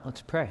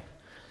Let's pray.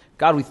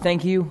 God, we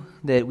thank you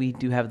that we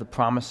do have the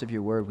promise of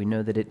your word. We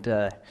know that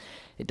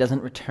it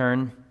doesn't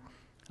return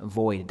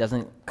void. It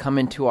doesn't come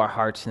into our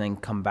hearts and then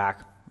come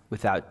back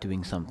without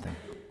doing something.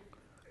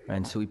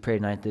 And so we pray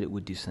tonight that it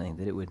would do something,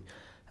 that it would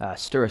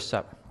stir us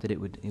up, that it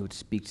would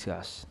speak to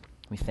us.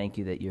 We thank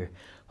you that your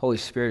Holy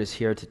Spirit is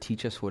here to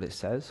teach us what it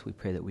says. We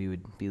pray that we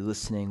would be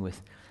listening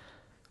with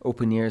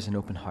open ears and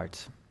open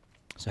hearts.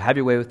 So have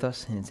your way with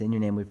us, and it's in your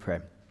name we pray.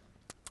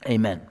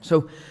 Amen.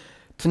 So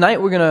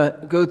tonight we're going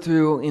to go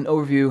through an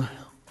overview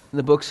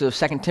the books of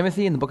 2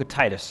 Timothy and the book of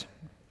Titus.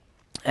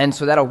 And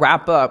so that'll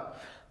wrap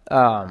up,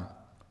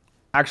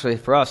 actually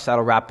for us,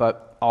 that'll wrap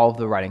up all of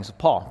the writings of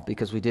Paul,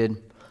 because we did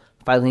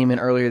Philemon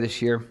earlier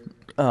this year.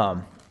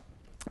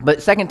 But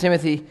 2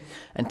 Timothy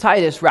and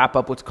Titus wrap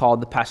up what's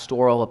called the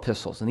pastoral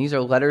epistles. And these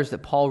are letters that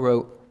Paul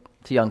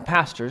wrote to young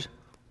pastors.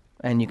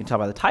 And you can tell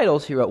by the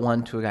titles, he wrote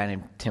one to a guy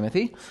named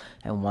Timothy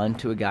and one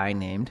to a guy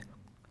named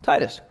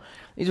Titus.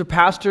 These are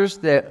pastors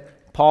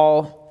that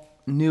Paul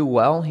knew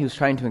well. He was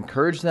trying to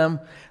encourage them.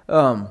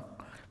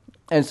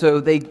 And so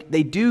they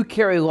do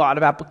carry a lot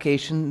of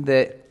application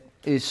that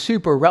is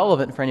super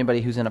relevant for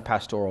anybody who's in a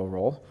pastoral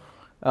role.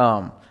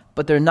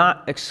 But they're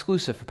not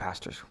exclusive for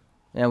pastors.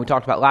 And we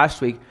talked about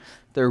last week,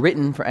 they're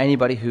written for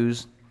anybody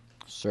who's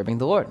serving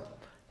the Lord.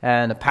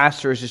 And a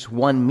pastor is just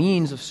one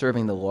means of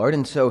serving the Lord.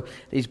 And so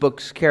these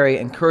books carry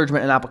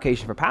encouragement and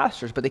application for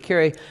pastors, but they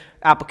carry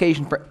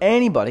application for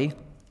anybody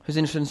who's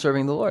interested in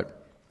serving the Lord.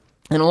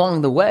 And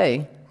along the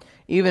way,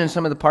 even in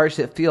some of the parts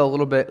that feel a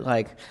little bit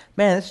like,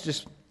 man, this is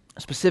just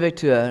specific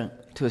to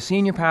a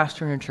senior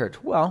pastor in a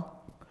church.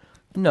 Well,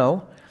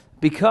 no,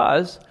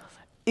 because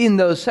in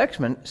those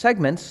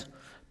segments,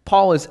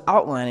 Paul is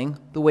outlining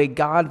the way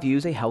God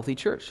views a healthy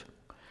church.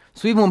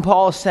 So even when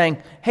Paul is saying,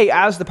 hey,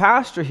 as the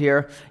pastor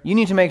here, you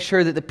need to make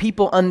sure that the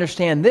people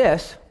understand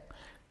this,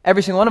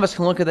 every single one of us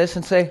can look at this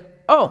and say,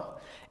 oh,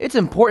 it's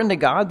important to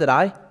God that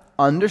I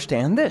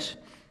understand this.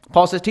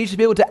 Paul says, teach the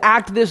people to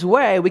act this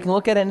way. We can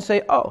look at it and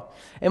say, oh,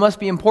 it must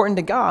be important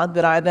to God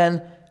that I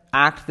then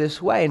act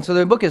this way. And so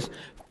the book is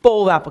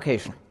full of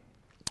application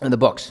in the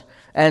books.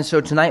 And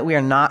so tonight we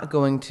are not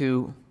going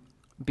to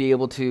be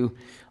able to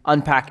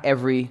unpack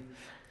every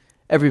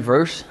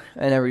verse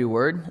and every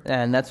word,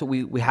 and that's what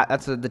we have.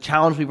 That's the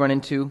challenge we run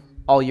into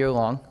all year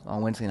long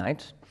on Wednesday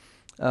nights,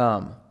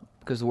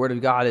 because the Word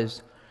of God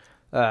is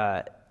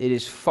it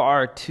is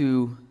far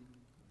too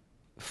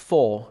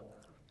full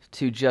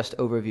to just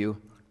overview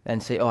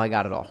and say, "Oh, I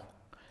got it all."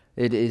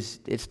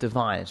 It's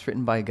divine. It's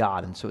written by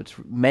God, and so it's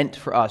meant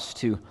for us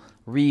to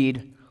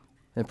read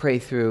and pray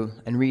through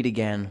and read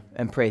again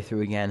and pray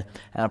through again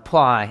and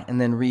apply and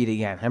then read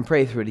again and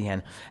pray through it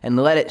again and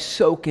let it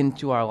soak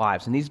into our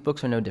lives. And these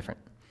books are no different.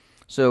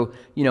 So,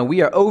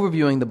 we are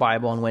overviewing the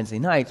Bible on Wednesday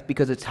nights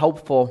because it's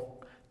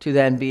helpful to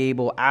then be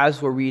able,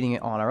 as we're reading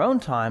it on our own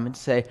time, and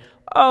say,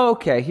 oh,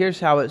 okay, here's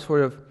how it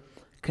sort of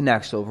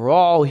connects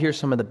overall. Here's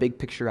some of the big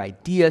picture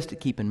ideas to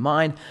keep in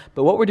mind.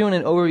 But what we're doing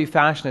in overview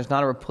fashion is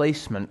not a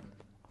replacement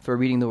for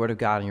reading the Word of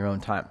God in your own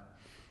time.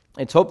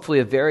 It's hopefully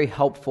a very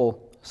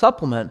helpful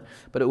supplement,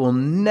 but it will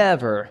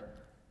never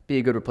be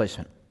a good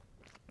replacement.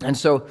 And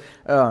so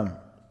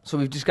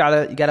we've just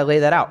you got to lay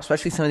that out,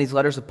 especially some of these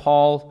letters of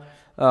Paul.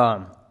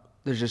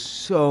 There's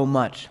just so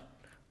much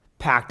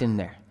packed in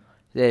there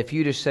that if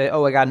you just say,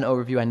 oh, I got an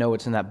overview, I know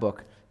what's in that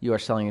book, you are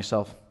selling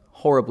yourself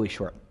horribly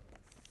short.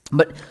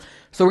 But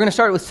so we're going to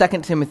start with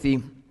 2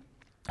 Timothy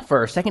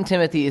first. 2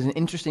 Timothy is an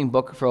interesting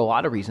book for a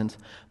lot of reasons,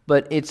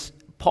 but it's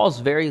Paul's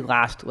very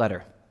last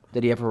letter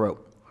that he ever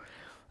wrote.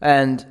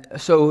 And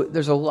so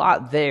there's a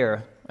lot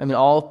there. I mean,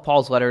 all of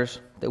Paul's letters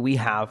that we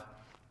have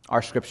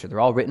are Scripture. They're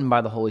all written by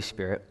the Holy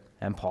Spirit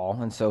and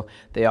Paul, and so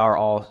they are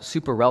all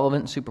super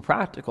relevant, super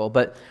practical.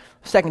 But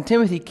 2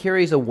 Timothy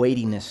carries a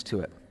weightiness to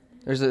it.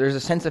 There's a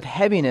sense of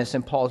heaviness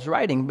in Paul's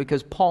writing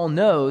because Paul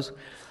knows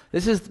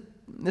this is it.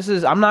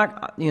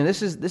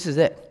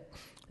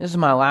 This is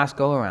my last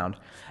go around,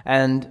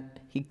 and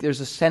there's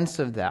a sense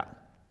of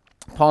that.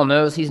 Paul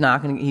knows he's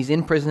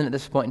in prison at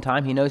this point in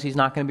time. He knows he's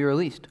not going to be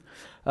released.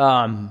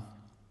 I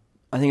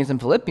think it's in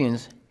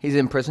Philippians. He's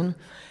in prison,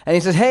 and he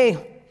says,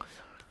 hey,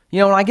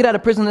 when I get out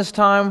of prison this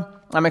time,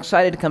 I'm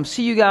excited to come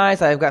see you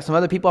guys. I've got some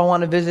other people I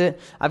want to visit.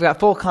 I've got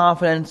full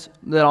confidence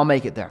that I'll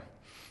make it there.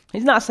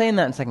 He's not saying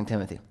that in 2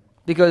 Timothy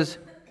because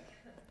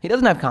he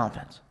doesn't have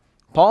confidence.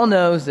 Paul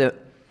knows that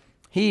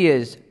he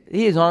is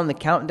on the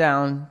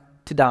countdown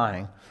to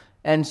dying.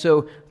 And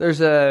so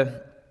there's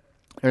a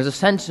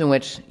sense in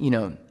which,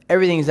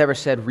 everything he's ever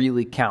said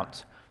really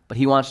counts, but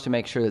he wants to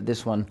make sure that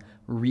this one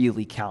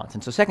really counts.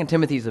 And so 2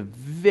 Timothy is a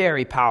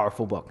very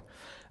powerful book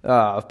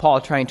of Paul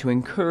trying to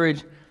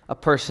encourage a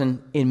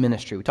person in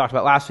ministry. We talked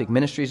about last week,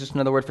 ministry is just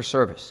another word for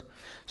service.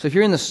 So if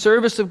you're in the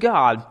service of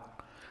God,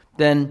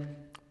 then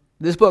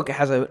this book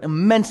has an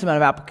immense amount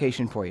of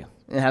application for you.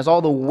 It has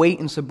all the weight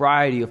and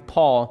sobriety of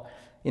Paul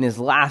in his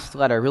last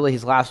letter, really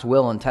his last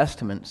will and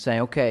testament,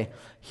 saying, okay,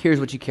 here's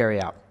what you carry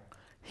out.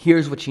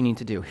 Here's what you need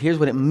to do. Here's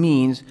what it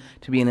means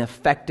to be an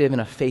effective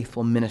and a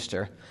faithful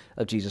minister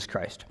of Jesus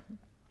Christ.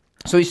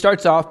 So he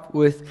starts off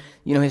with,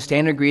 his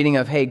standard greeting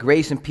of, hey,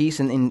 grace and peace.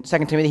 And in 2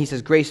 Timothy, he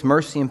says grace,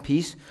 mercy, and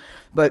peace.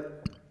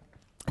 But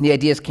the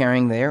idea is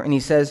carrying there. And he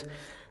says,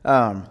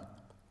 I'm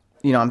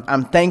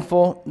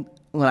thankful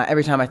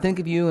every time I think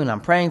of you, and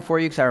I'm praying for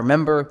you because I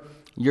remember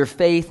your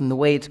faith and the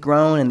way it's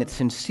grown and it's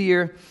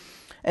sincere.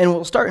 And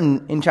we'll start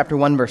in chapter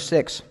 1, verse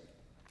 6.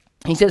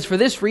 He says, for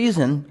this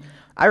reason,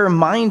 I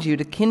remind you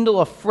to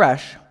kindle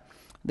afresh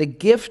the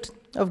gift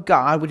of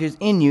God which is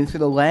in you through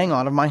the laying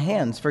on of my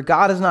hands. For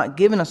God has not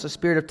given us a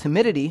spirit of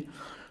timidity,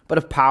 but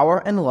of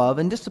power and love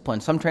and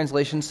discipline. Some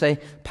translations say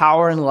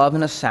power and love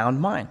and a sound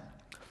mind.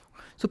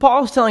 So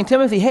Paul is telling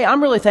Timothy, hey,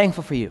 I'm really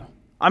thankful for you.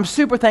 I'm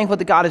super thankful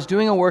that God is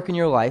doing a work in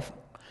your life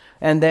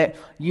and that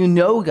you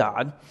know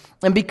God.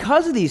 And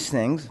because of these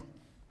things,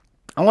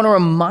 I want to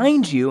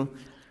remind you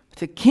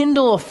to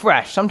kindle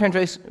afresh. Some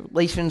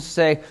translations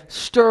say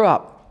stir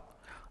up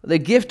the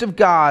gift of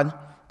God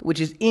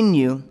which is in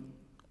you.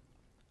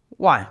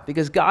 Why?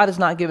 Because God has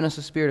not given us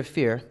a spirit of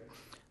fear,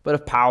 but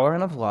of power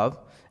and of love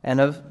and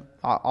of,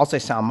 I'll say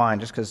sound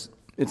mind just because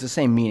it's the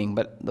same meaning,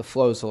 but the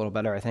flow is a little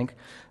better, I think.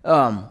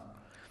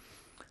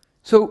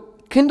 So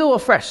kindle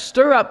afresh,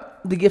 stir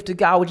up the gift of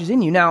God which is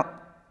in you. Now,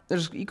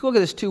 you can look at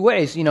this two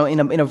ways. In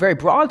a very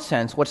broad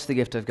sense, what's the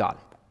gift of God?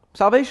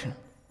 Salvation.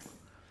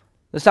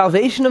 The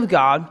salvation of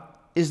God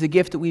is the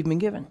gift that we've been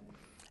given.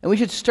 And we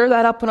should stir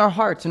that up in our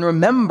hearts and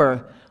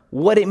remember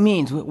what it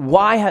means.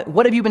 What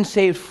have you been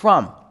saved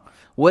from?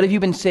 What have you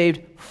been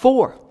saved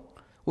for?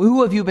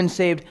 Who have you been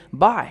saved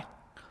by?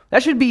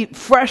 That should be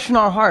fresh in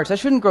our hearts. That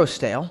shouldn't grow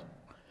stale,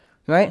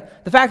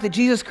 right? The fact that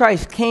Jesus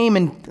Christ came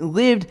and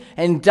lived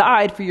and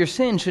died for your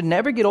sins should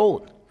never get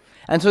old.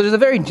 And so there's a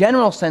very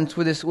general sense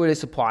where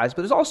this applies,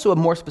 but there's also a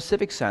more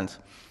specific sense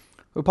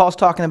where Paul's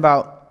talking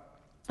about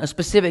a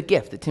specific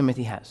gift that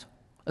Timothy has,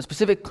 a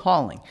specific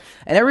calling.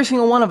 And every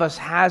single one of us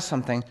has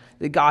something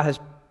that God has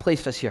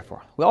placed us here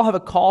for. We all have a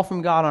call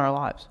from God in our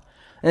lives.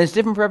 And it's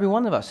different for every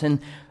one of us. And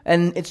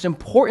it's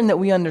important that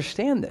we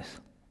understand this,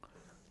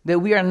 that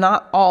we are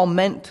not all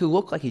meant to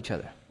look like each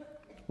other.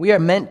 We are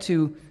meant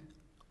to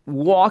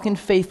walk in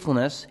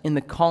faithfulness in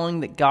the calling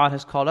that God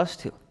has called us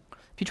to.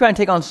 If you try and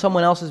take on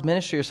someone else's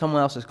ministry or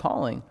someone else's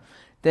calling,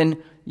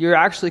 then you're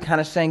actually kind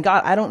of saying,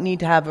 God, I don't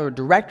need to have a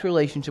direct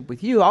relationship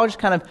with you. I'll just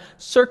kind of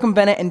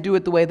circumvent it and do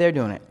it the way they're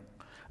doing it.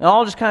 And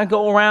I'll just kind of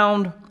go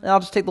around and I'll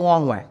just take the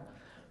long way.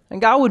 And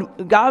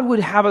God would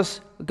have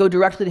us go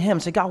directly to Him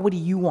and say, God, what do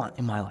you want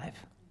in my life?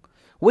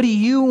 What do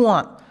you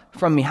want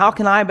from me? How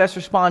can I best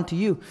respond to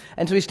you?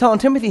 And so he's telling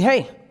Timothy,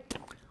 hey,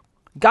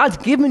 God's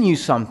given you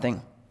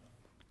something.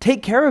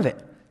 Take care of it.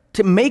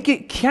 To make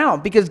it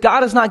count. Because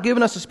God has not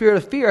given us a spirit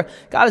of fear.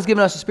 God has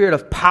given us a spirit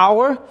of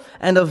power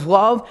and of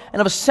love and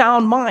of a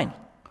sound mind.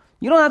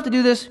 You don't have to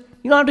do this.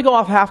 You don't have to go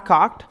off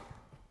half-cocked.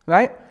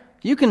 Right?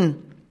 You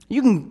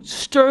can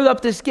stir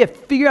up this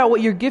gift. Figure out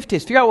what your gift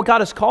is. Figure out what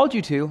God has called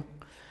you to.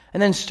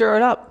 And then stir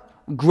it up.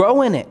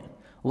 Grow in it.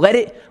 Let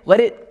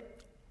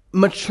it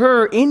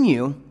mature in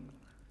you.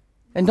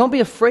 And don't be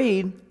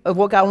afraid of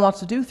what God wants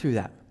to do through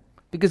that.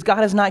 Because God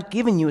has not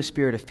given you a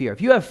spirit of fear.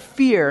 If you have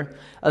fear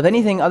of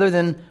anything other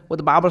than what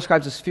the Bible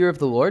describes as fear of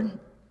the Lord,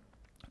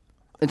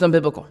 it's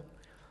unbiblical.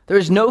 There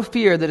is no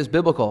fear that is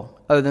biblical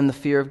other than the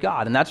fear of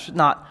God. And that's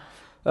not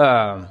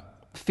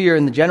fear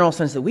in the general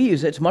sense that we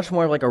use it. It's much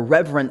more like a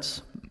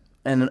reverence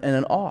and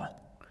an awe.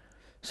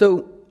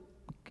 So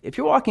if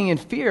you're walking in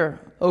fear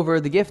over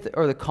the gift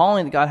or the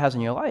calling that God has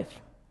in your life,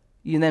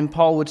 then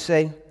Paul would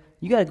say,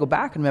 you got to go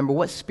back and remember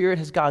what spirit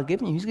has God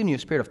given you. He's given you a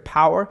spirit of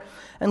power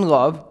and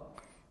love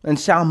and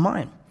sound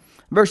mind.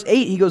 Verse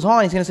 8, he goes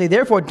on, he's going to say,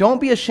 therefore,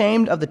 don't be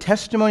ashamed of the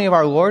testimony of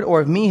our Lord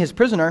or of me, his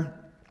prisoner,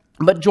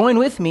 but join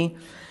with me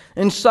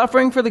in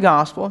suffering for the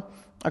gospel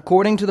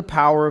according to the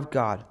power of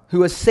God,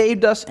 who has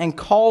saved us and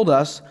called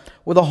us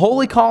with a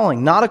holy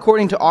calling, not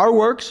according to our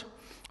works,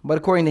 but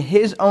according to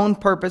his own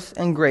purpose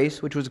and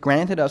grace, which was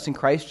granted us in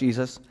Christ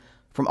Jesus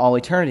from all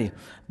eternity.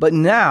 But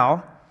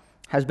now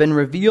has been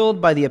revealed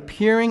by the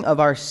appearing of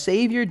our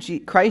Savior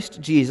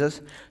Christ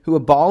Jesus, who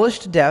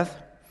abolished death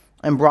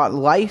and brought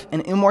life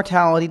and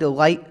immortality to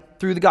light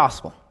through the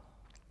gospel.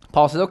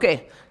 Paul says,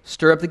 okay,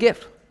 stir up the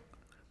gift.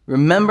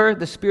 Remember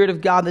the Spirit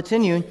of God that's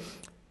in you.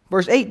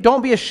 Verse 8,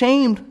 don't be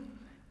ashamed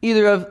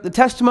either of the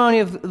testimony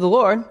of the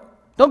Lord.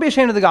 Don't be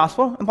ashamed of the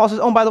gospel. And Paul says,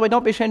 oh, by the way,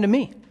 don't be ashamed of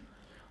me.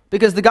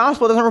 Because the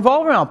gospel doesn't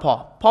revolve around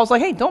Paul. Paul's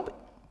like, hey,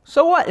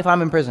 so what if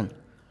I'm in prison?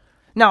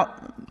 Now,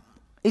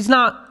 he's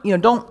not,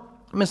 don't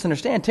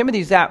misunderstand.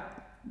 Timothy's at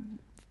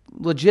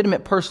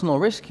legitimate personal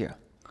risk here.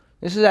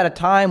 This is at a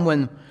time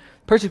when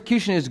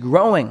persecution is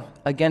growing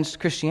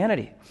against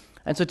Christianity.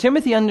 And so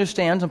Timothy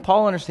understands, and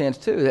Paul understands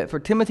too, that for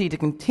Timothy to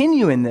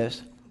continue in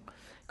this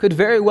could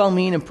very well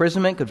mean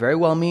imprisonment, could very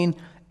well mean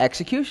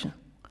execution.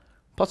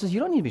 Paul says,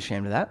 you don't need to be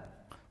ashamed of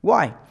that.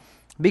 Why?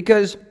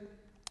 Because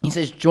he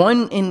says,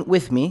 join in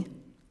with me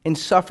in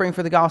suffering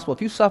for the gospel.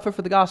 If you suffer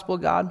for the gospel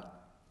of God,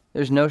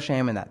 there's no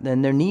shame in that.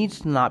 Then there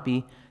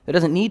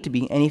doesn't need to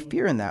be any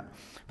fear in that.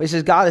 But he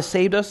says, God has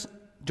saved us.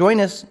 Join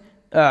us.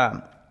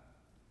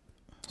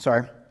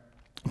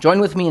 Join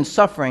with me in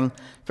suffering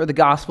for the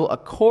gospel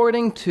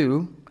according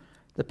to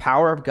the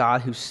power of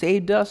God who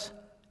saved us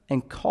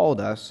and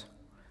called us,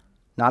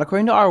 not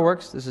according to our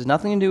works. This has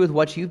nothing to do with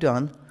what you've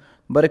done,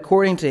 but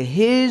according to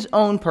his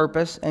own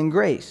purpose and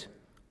grace.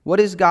 What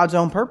is God's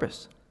own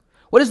purpose?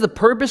 What is the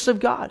purpose of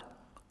God?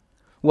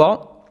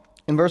 Well,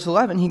 in verse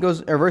 10,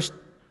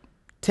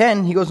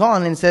 he goes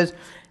on and says,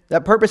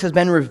 that purpose has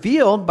been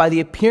revealed by the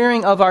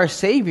appearing of our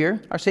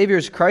Savior. Our Savior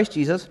is Christ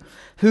Jesus,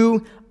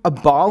 who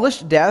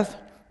abolished death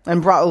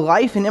and brought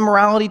life and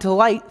immortality to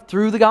light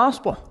through the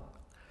gospel.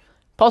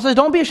 Paul says,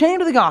 don't be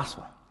ashamed of the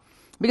gospel,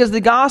 because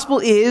the gospel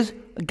is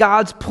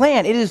God's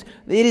plan. It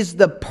is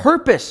the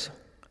purpose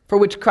for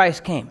which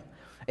Christ came.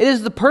 It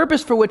is the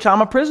purpose for which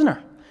I'm a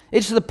prisoner.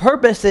 It's the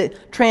purpose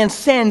that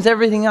transcends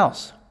everything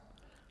else.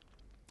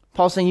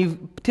 Paul's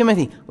saying,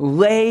 Timothy,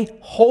 lay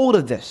hold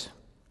of this.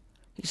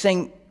 He's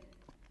saying,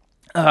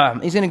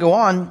 he's going to go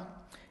on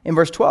in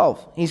verse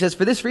 12. He says,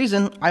 for this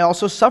reason, I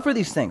also suffer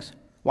these things.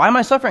 Why am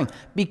I suffering?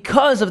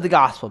 Because of the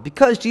gospel.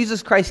 Because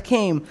Jesus Christ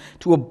came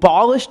to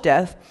abolish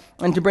death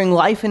and to bring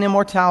life and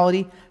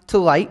immortality to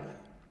light.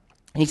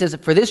 He says,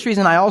 for this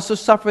reason, I also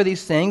suffer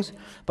these things,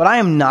 but I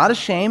am not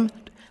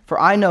ashamed, for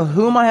I know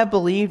whom I have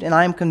believed, and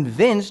I am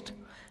convinced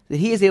that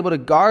he is able to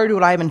guard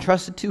what I have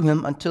entrusted to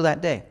him until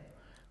that day.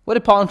 What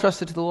did Paul entrust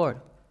to the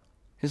Lord?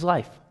 His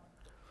life.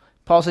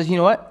 Paul says, you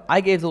know what? I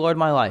gave the Lord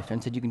my life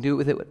and said, you can do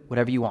with it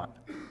whatever you want.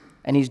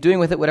 And he's doing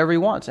with it whatever he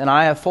wants. And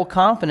I have full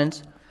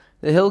confidence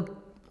that he'll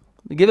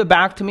give it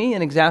back to me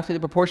in exactly the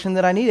proportion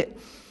that I need it.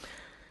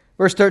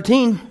 Verse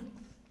 13,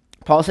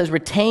 Paul says,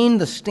 retain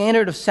the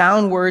standard of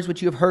sound words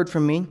which you have heard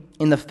from me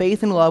in the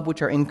faith and love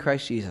which are in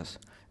Christ Jesus.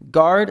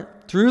 Guard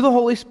through the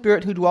Holy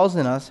Spirit who dwells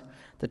in us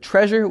the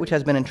treasure which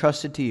has been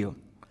entrusted to you.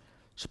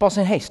 So Paul's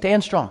saying, hey,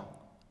 stand strong.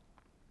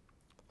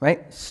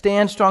 Right?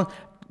 Stand strong.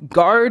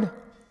 Guard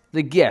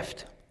the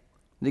gift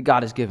that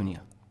God has given you.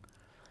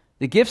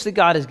 The gifts that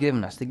God has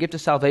given us, the gift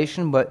of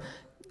salvation, but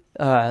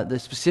the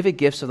specific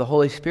gifts of the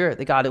Holy Spirit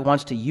that God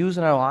wants to use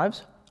in our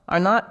lives are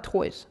not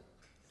toys.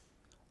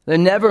 They're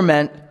never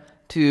meant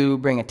to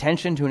bring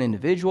attention to an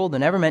individual. They're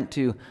never meant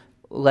to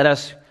let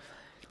us,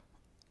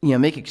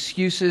 make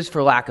excuses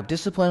for lack of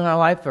discipline in our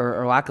life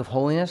or lack of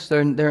holiness.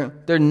 They're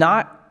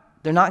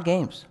not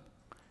games.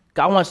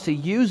 God wants to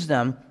use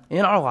them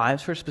in our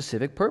lives for a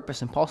specific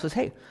purpose. And Paul says,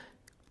 hey,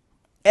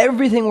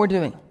 everything we're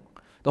doing,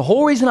 the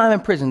whole reason I'm in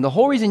prison, the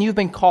whole reason you've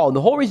been called,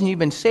 the whole reason you've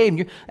been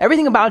saved,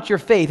 everything about your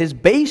faith is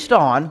based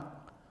on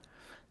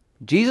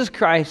Jesus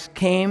Christ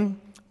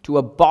came to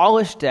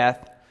abolish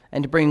death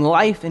and to bring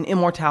life and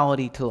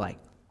immortality to light.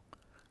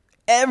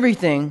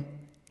 Everything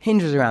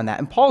hinges around that.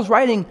 And Paul's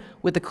writing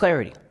with the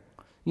clarity.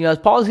 As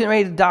Paul's getting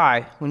ready to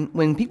die,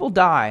 when people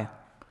die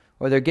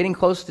or they're getting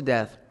close to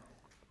death,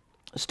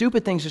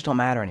 stupid things just don't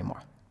matter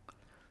anymore.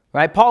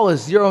 Right? Paul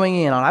is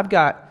zeroing in on, I've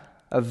got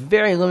a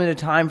very limited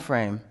time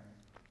frame,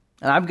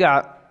 and I've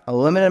got a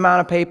limited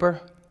amount of paper,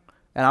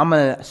 and I'm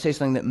going to say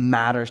something that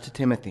matters to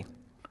Timothy.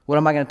 What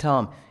am I going to tell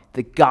him?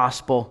 The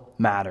gospel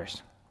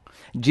matters.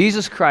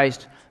 Jesus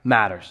Christ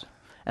matters.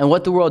 And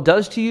what the world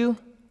does to you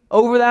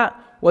over that,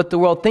 what the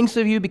world thinks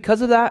of you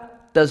because of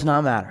that, does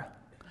not matter.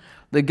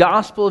 The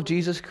gospel of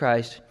Jesus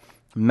Christ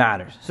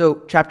matters.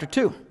 So, chapter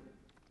 2,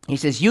 he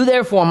says, you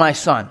therefore, my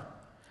son,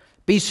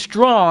 be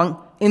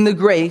strong in the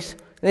grace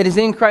that is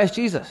in Christ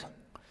Jesus.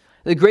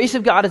 The grace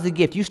of God is a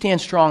gift. You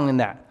stand strong in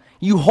that.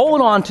 You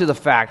hold on to the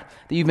fact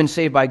that you've been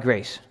saved by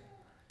grace.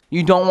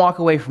 You don't walk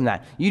away from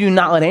that. You do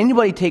not let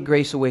anybody take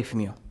grace away from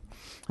you.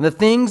 The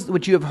things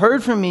which you have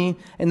heard from me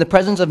in the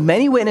presence of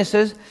many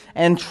witnesses,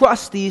 and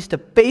trust these to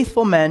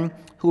faithful men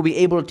who will be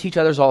able to teach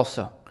others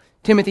also.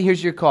 Timothy,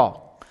 here's your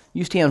call.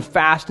 You stand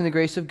fast in the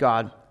grace of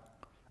God,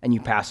 and you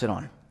pass it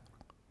on.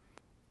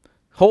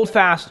 Hold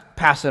fast,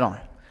 pass it on.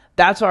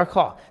 That's our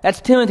call.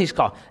 That's Timothy's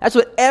call. That's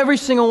what every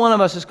single one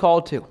of us is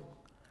called to.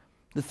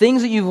 The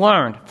things that you've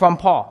learned from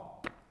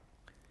Paul.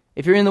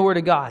 If you're in the Word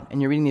of God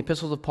and you're reading the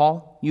epistles of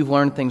Paul, you've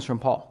learned things from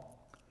Paul.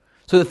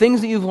 So the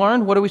things that you've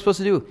learned, what are we supposed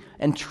to do?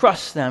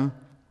 Entrust them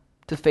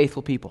to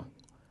faithful people.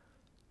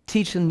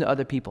 Teach them to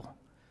other people.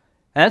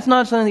 And that's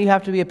not something that you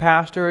have to be a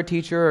pastor or a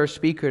teacher or a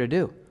speaker to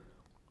do.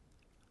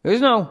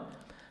 There's no,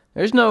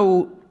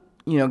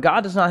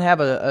 God does not have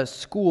a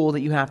school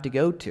that you have to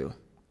go to.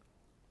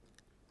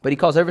 But he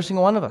calls every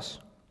single one of us.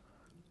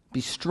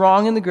 Be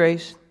strong in the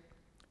grace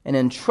and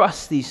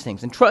entrust these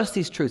things, entrust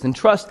these truths,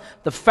 entrust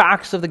the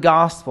facts of the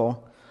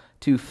gospel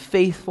to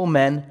faithful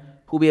men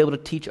who will be able to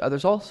teach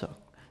others also.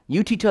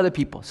 You teach other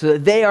people so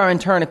that they are in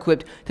turn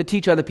equipped to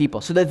teach other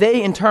people, so that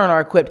they in turn are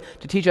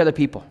equipped to teach other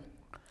people.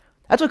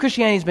 That's what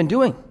Christianity has been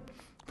doing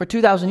for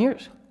 2,000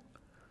 years.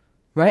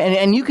 Right?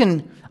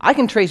 And I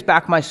can trace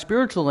back my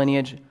spiritual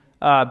lineage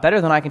better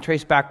than I can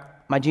trace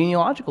back my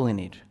genealogical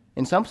lineage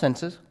in some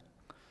senses.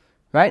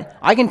 Right?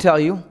 I can tell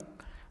you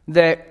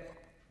that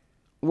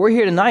we're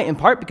here tonight in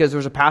part because there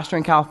was a pastor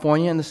in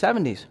California in the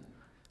 70s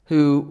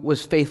who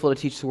was faithful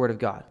to teach the Word of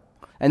God.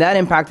 And that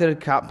impacted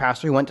a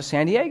pastor who went to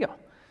San Diego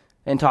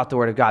and taught the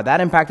Word of God. That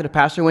impacted a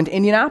pastor who went to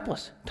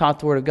Indianapolis, taught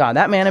the Word of God.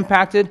 That man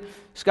impacted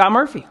Scott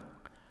Murphy.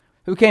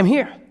 who came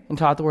here and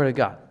taught the Word of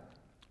God,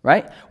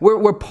 right?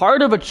 We're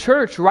part of a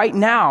church right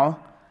now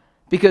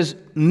because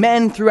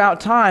men throughout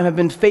time have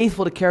been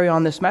faithful to carry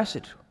on this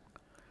message.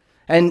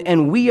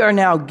 And we are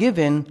now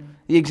given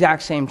the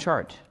exact same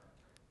charge,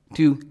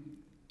 to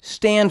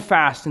stand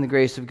fast in the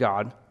grace of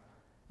God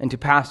and to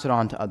pass it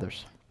on to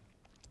others.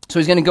 So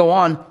he's going to go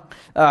on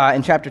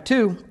in chapter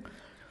 2,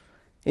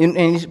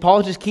 and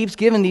Paul just keeps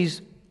giving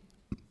these,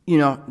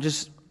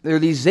 they're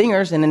these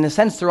zingers, and in a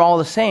sense they're all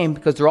the same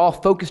because they're all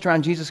focused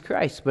around Jesus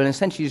Christ. But in a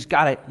sense you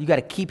got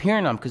to keep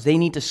hearing them because they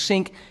need to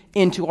sink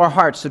into our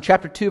hearts. So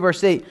chapter 2,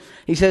 verse 8,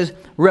 he says,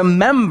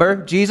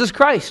 remember Jesus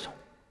Christ.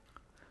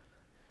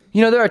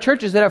 There are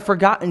churches that have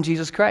forgotten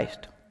Jesus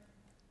Christ,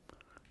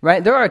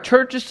 right? There are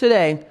churches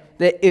today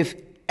that if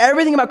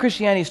everything about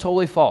Christianity is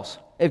totally false,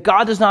 if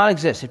God does not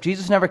exist, if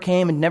Jesus never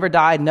came and never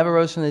died, never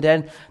rose from the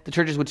dead, the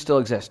churches would still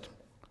exist.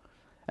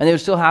 And they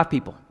would still have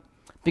people.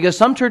 Because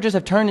some churches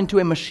have turned into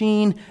a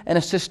machine and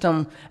a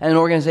system and an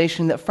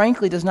organization that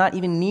frankly does not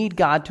even need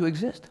God to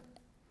exist.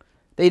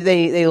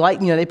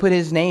 They put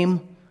his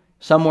name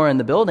somewhere in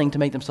the building to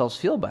make themselves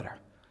feel better.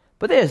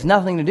 But that has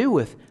nothing to do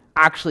with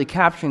actually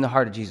capturing the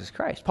heart of Jesus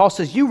Christ. Paul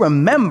says, you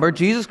remember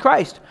Jesus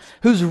Christ,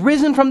 who's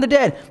risen from the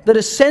dead, the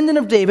descendant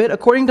of David,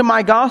 according to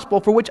my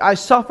gospel, for which I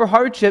suffer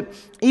hardship,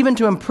 even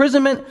to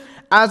imprisonment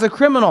as a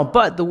criminal.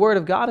 But the word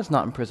of God is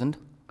not imprisoned.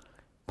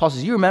 Paul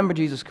says, you remember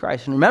Jesus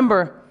Christ, and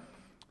remember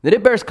that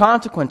it bears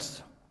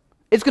consequences.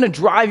 It's going to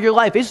drive your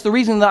life. It's the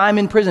reason that I'm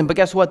in prison. But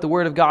guess what? The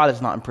word of God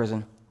is not in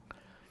prison.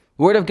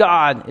 The word of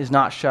God is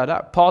not shut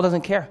up. Paul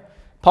doesn't care.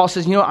 Paul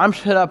says, I'm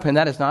shut up, and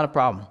that is not a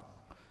problem.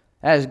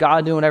 That is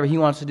God doing whatever he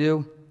wants to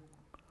do,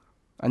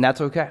 and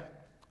that's okay.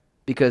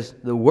 Because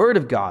the word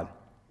of God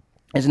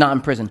is not in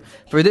prison.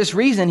 For this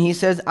reason, he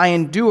says, I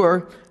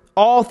endure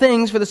all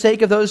things for the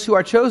sake of those who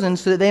are chosen,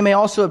 so that they may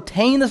also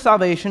obtain the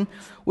salvation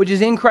which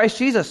is in Christ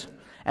Jesus,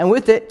 and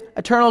with it,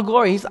 eternal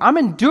glory. I'm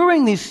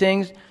enduring these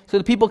things so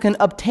that people can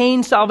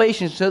obtain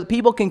salvation, so that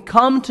people can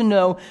come to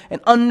know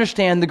and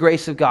understand the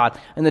grace of God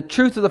and the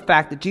truth of the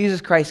fact that Jesus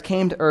Christ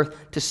came to earth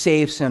to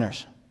save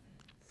sinners.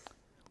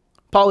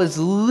 Paul is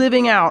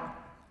living out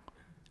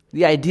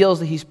the ideals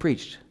that he's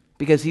preached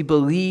because he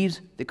believes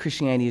that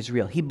Christianity is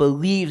real. He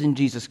believes in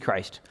Jesus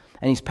Christ,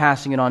 and he's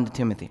passing it on to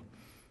Timothy.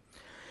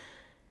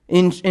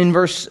 In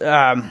verse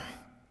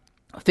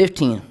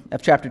 15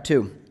 of chapter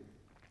 2,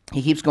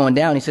 he keeps going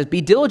down. He says,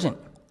 be diligent.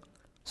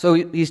 So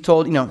he's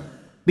told,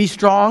 be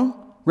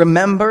strong,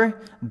 remember,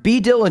 be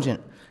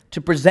diligent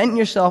to present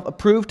yourself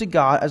approved to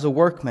God as a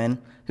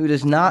workman who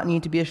does not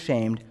need to be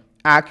ashamed,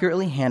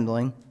 accurately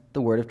handling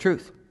the word of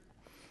truth.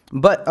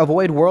 But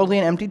avoid worldly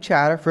and empty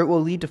chatter, for it will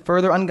lead to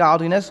further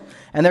ungodliness,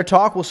 and their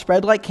talk will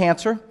spread like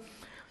cancer.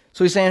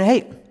 So he's saying,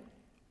 hey,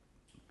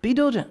 be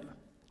diligent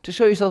to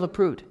show yourself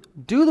approved.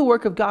 Do the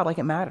work of God like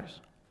it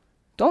matters.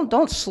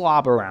 Don't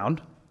slob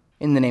around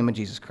in the name of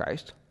Jesus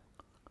Christ,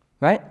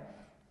 right?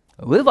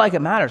 Live like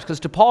it matters, because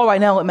to Paul right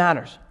now it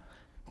matters.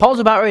 Paul's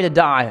about ready to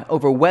die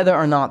over whether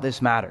or not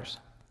this matters.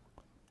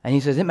 And he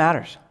says, it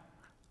matters.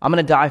 I'm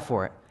going to die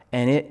for it,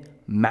 and it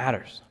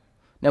matters.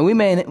 Now, we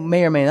may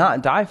or may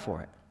not die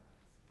for it,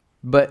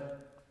 but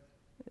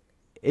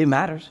it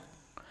matters.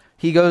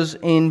 He goes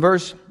in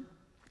verse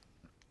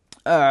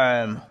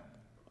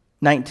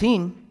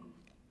 19,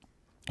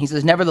 he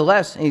says,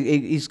 nevertheless,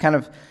 he's kind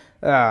of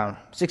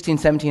 16,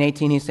 17,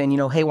 18, he's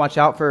saying, hey, watch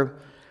out for,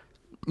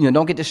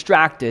 don't get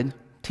distracted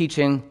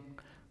teaching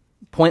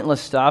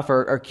pointless stuff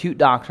or cute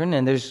doctrine,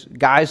 and there's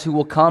guys who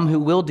will come who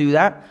will do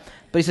that.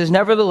 But he says,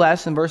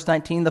 nevertheless, in verse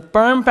 19, the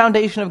firm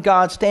foundation of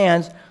God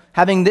stands,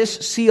 having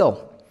this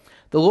seal.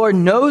 The Lord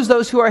knows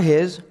those who are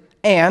his,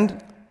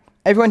 and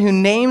everyone who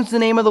names the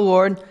name of the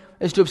Lord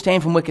is to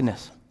abstain from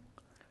wickedness.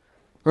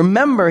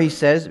 Remember, he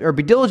says, or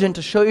be diligent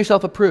to show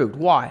yourself approved.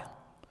 Why?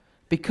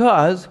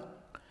 Because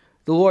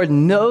the Lord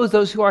knows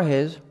those who are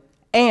his,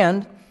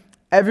 and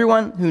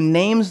everyone who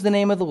names the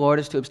name of the Lord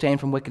is to abstain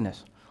from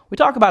wickedness. We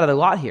talk about it a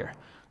lot here,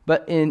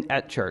 but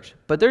at church.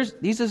 But this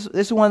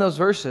is one of those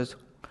verses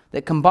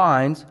that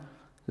combines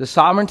the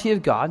sovereignty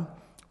of God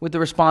with the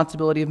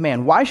responsibility of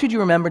man. Why should you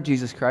remember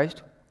Jesus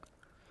Christ?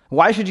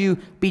 Why should you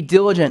be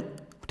diligent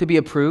to be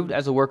approved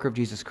as a worker of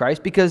Jesus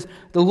Christ? Because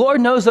the Lord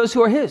knows those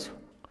who are his.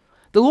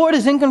 The Lord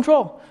is in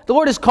control. The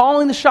Lord is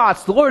calling the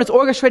shots. The Lord is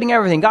orchestrating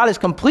everything. God is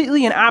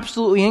completely and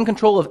absolutely in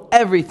control of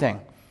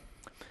everything.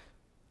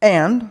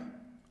 And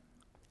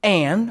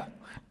everyone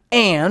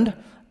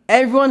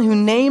who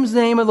names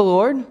the name of the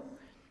Lord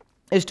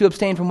is to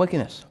abstain from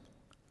wickedness.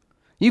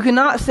 You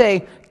cannot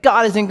say,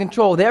 God is in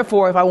control,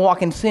 therefore if I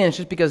walk in sin, it's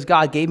just because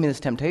God gave me this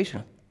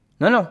temptation.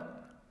 No.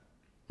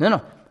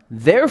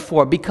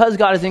 Therefore, because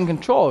God is in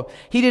control,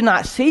 he did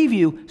not save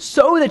you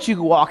so that you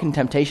could walk in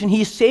temptation.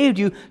 He saved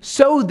you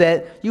so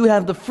that you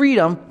have the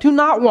freedom to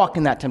not walk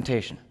in that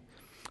temptation.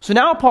 So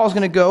now Paul's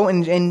going to go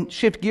and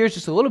shift gears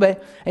just a little bit,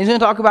 and he's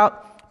going to talk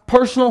about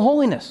personal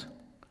holiness.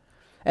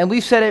 And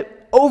we've said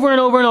it over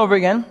and over and over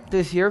again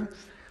this year.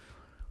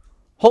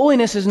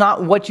 Holiness is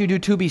not what you do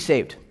to be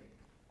saved.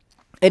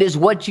 It is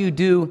what you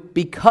do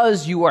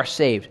because you are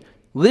saved.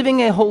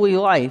 Living a holy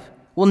life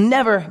will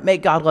never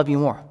make God love you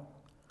more.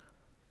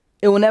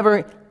 It will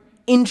never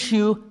inch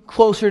you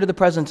closer to the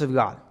presence of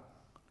God,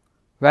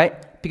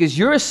 right? Because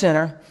you're a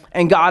sinner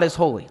and God is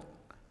holy.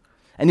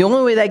 And the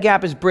only way that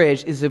gap is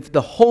bridged is if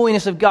the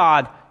holiness of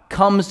God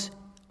comes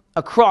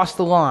across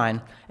the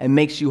line and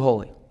makes you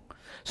holy.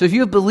 So if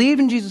you have believed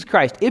in Jesus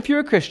Christ, if you're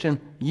a Christian,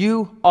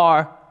 you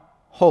are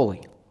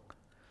holy.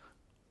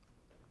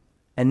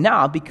 And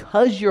now,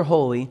 because you're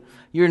holy,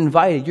 you're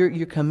invited,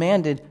 you're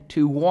commanded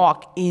to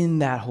walk in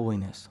that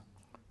holiness.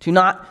 To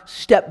not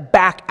step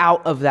back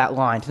out of that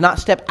line, to not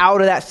step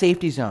out of that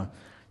safety zone.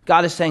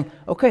 God is saying,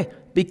 okay,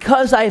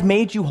 because I have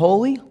made you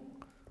holy,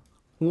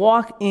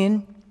 walk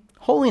in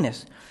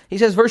holiness. He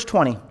says, verse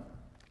 20,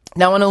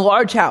 now in a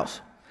large house,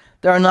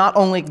 there are not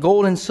only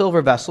gold and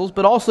silver vessels,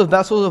 but also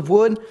vessels of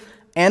wood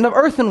and of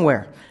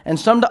earthenware, and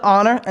some to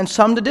honor and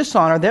some to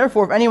dishonor.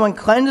 Therefore, if anyone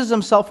cleanses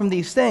himself from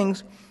these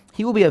things,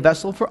 he will be a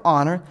vessel for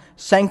honor,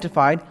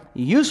 sanctified,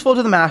 useful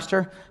to the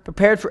master,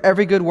 prepared for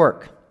every good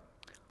work.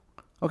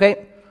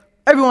 Okay?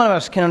 Every one of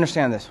us can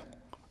understand this.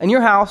 In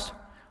your house,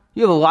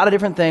 you have a lot of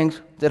different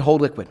things that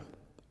hold liquid.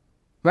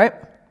 Right?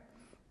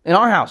 In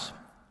our house,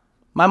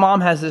 my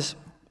mom has this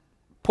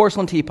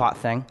porcelain teapot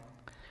thing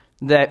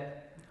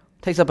that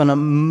takes up an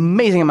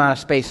amazing amount of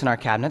space in our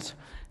cabinets.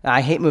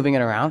 I hate moving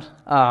it around.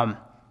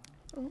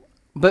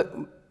 But,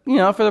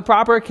 for the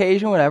proper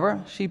occasion,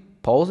 whatever, she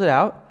pulls it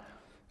out,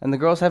 and the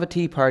girls have a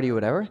tea party or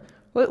whatever.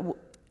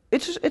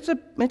 It's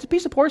a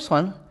piece of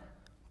porcelain,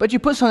 but you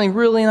put something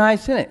really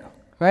nice in it,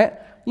 right?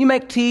 You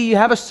make tea, you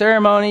have a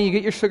ceremony, you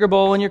get your sugar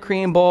bowl and your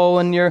cream bowl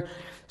and your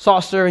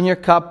saucer and your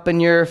cup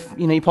and you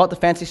pull out the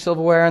fancy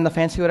silverware and the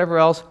fancy whatever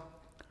else,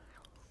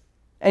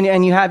 and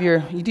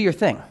you do your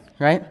thing,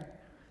 right?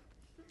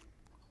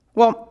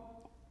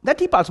 Well, that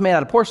teapot's made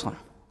out of porcelain.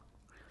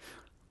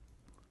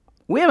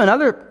 We have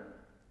another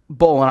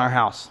bowl in our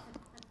house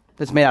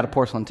that's made out of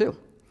porcelain too.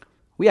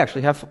 We have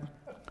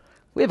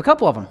a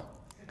couple of them,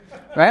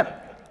 right?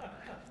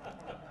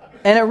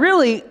 And it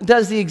really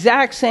does the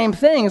exact same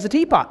thing as a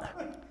teapot,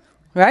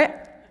 right?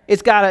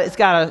 It's got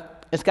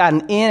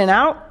an in and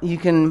out. You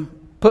can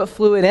put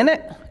fluid in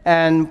it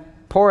and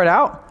pour it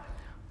out.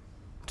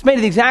 It's made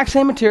of the exact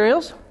same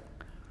materials.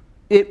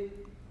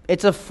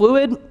 It's a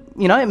fluid,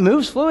 it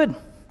moves fluid.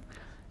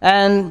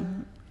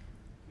 And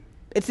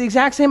it's the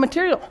exact same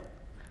material.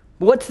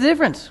 But what's the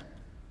difference?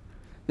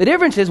 The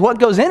difference is what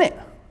goes in it,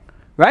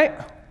 right?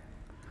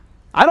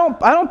 I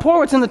don't pour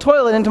what's in the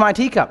toilet into my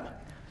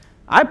teacup.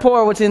 I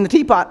pour what's in the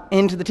teapot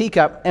into the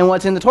teacup and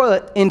what's in the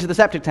toilet into the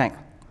septic tank.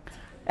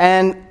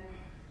 And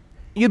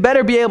you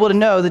better be able to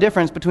know the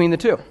difference between the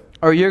two,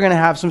 or you're going to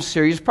have some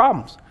serious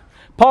problems.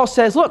 Paul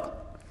says, look,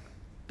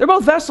 they're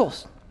both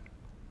vessels.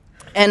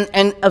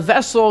 And a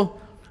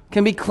vessel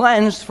can be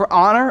cleansed for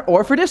honor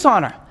or for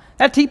dishonor.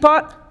 That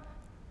teapot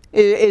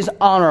is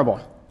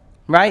honorable,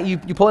 right? You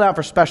pull it out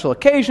for special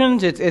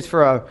occasions. It's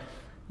for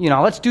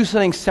let's do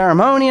something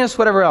ceremonious,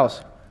 whatever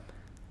else.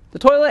 The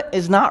toilet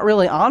is not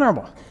really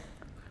honorable,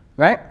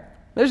 right?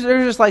 There's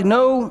just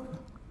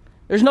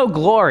there's no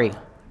glory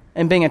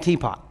in being a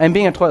teapot and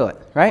being a toilet,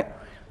 right?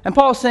 And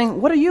Paul's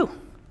saying, what are you?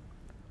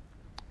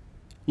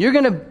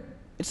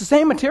 It's the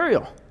same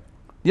material.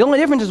 The only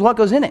difference is what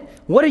goes in it.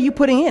 What are you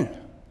putting in?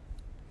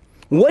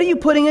 What are you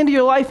putting into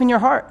your life and your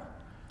heart?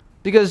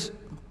 Because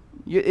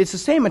it's the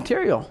same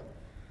material.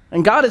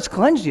 And God has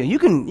cleansed you. You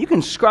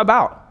can scrub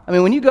out. I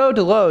mean, when you go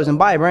to Lowe's and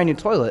buy a brand new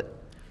toilet,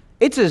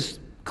 it's as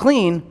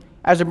clean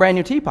as a brand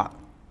new teapot.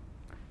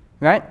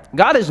 Right?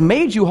 God has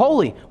made you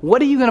holy.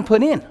 What are you going to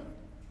put in?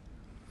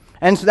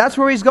 And so that's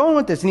where he's going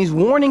with this. And he's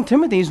warning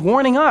Timothy, he's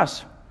warning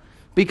us.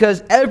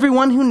 Because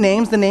everyone who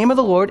names the name of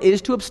the Lord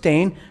is to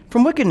abstain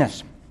from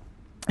wickedness.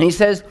 And he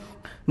says,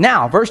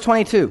 now, verse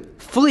 22,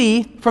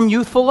 flee from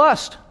youthful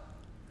lust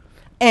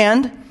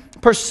and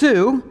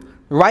pursue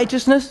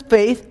righteousness,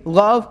 faith,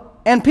 love,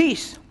 and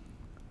peace.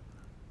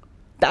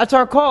 That's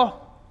our call.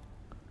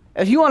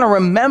 If you want to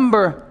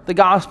remember the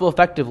gospel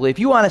effectively, if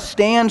you want to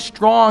stand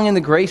strong in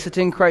the grace that's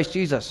in Christ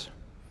Jesus,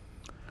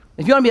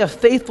 if you want to be a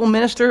faithful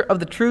minister of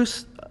the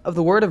truths of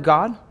the Word of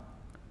God,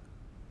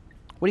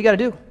 what do you got to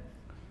do?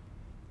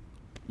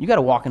 You got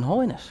to walk in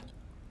holiness.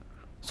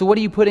 So what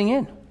are you putting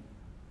in?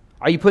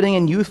 Are you putting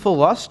in youthful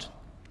lust?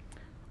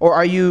 Or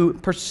are you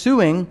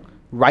pursuing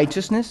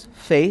righteousness,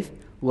 faith,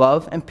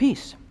 love, and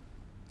peace?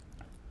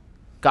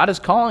 God is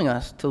calling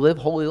us to live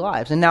holy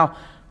lives. And now,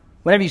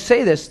 whenever you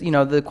say this,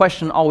 the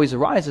question always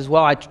arises,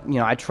 well, I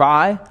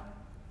try,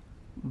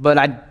 but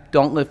I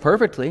don't live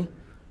perfectly.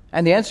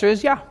 And the answer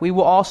is, yeah, we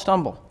will all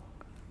stumble.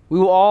 We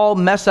will all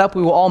mess up.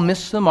 We will all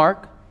miss the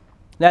mark.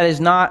 That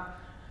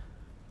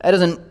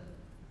doesn't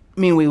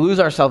mean we lose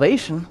our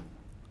salvation.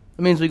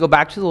 It means we go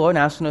back to the Lord and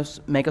ask him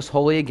to make us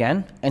holy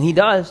again. And he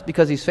does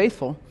because he's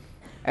faithful.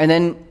 And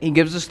then he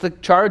gives us the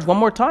charge one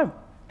more time.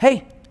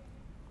 Hey,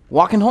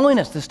 walk in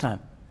holiness this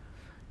time.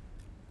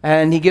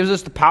 And he gives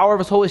us the power of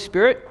his Holy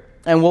Spirit.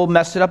 And we'll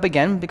mess it up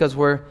again because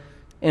we're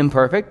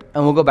imperfect.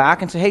 And we'll go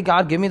back and say, hey,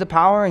 God, give me the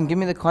power and give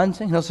me the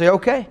cleansing. And he'll say,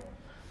 okay.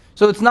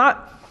 So it's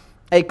not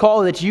a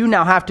call that you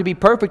now have to be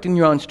perfect in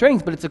your own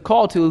strength, but it's a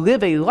call to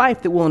live a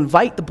life that will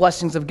invite the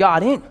blessings of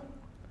God in.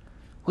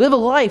 Live a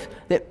life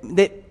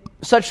that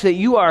such that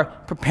you are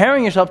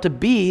preparing yourself to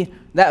be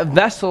that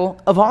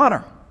vessel of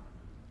honor.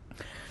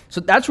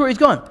 So that's where he's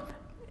going.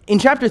 In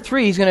chapter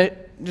 3, he's going to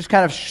just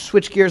kind of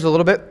switch gears a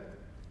little bit.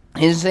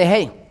 He's going to say,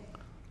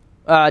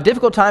 hey,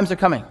 difficult times are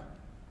coming.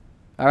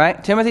 All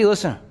right? Timothy,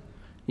 listen.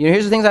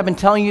 Here's the things I've been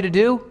telling you to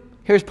do.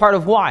 Here's part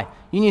of why.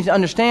 You need to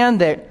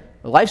understand that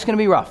life's going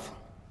to be rough.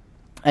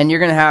 And you're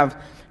going to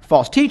have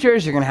false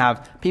teachers. You're going to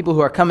have people who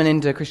are coming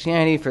into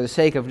Christianity for the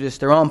sake of just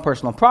their own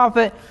personal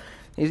profit.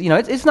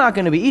 It's not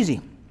going to be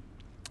easy.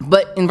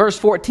 But in verse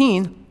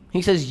 14,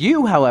 he says,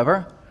 you,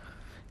 however,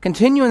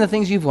 continue in the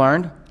things you've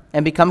learned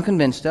and become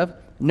convinced of,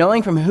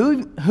 knowing from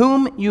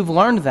whom you've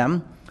learned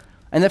them,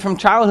 and that from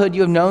childhood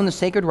you have known the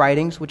sacred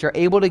writings, which are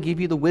able to give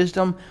you the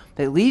wisdom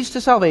that leads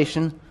to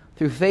salvation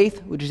through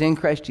faith which is in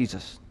Christ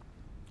Jesus.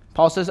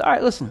 Paul says, all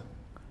right, listen.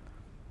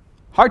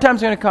 Hard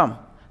times are going to come.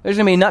 There's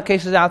going to be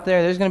nutcases out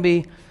there. There's going to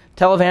be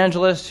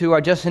televangelists who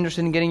are just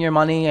interested in getting your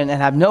money and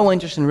have no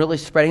interest in really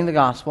spreading the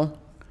gospel.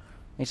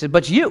 He said,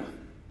 but you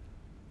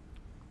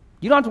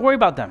don't have to worry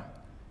about them.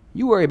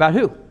 You worry about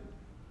who?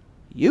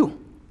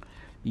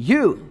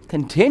 You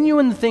continue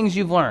in the things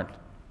you've learned.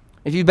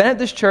 If you've been at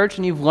this church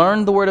and you've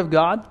learned the Word of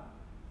God,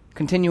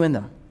 continue in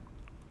them.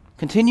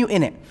 Continue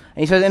in it. And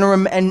he says,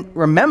 and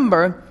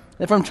remember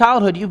that from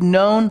childhood you've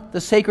known the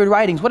sacred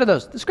writings. What are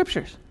those? The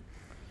Scriptures.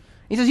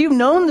 He says, you've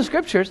known the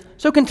Scriptures,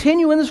 so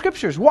continue in the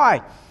Scriptures.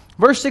 Why?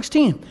 Verse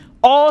 16,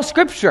 all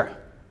Scripture.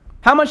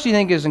 How much do you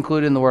think is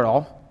included in the word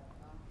all?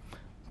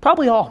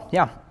 Probably all,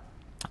 yeah.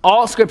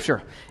 All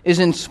Scripture is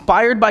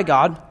inspired by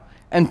God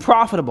and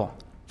profitable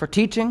for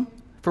teaching,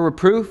 for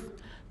reproof,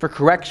 for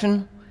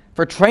correction,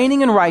 for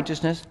training in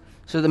righteousness,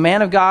 so the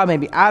man of God may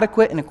be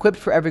adequate and equipped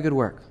for every good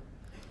work.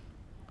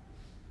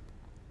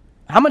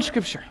 How much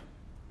Scripture?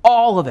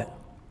 All of it.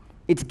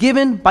 It's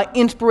given by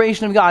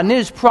inspiration of God, and it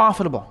is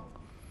profitable.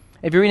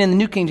 If you're reading the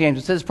New King James,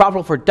 it says it's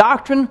profitable for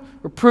doctrine,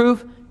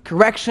 reproof,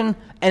 correction,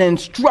 and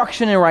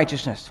instruction in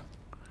righteousness.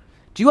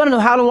 Do you want to know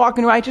how to walk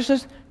in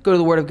righteousness? Go to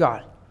the Word of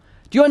God.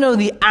 Do you want to know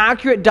the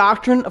accurate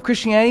doctrine of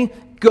Christianity?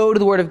 Go to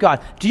the Word of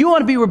God. Do you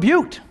want to be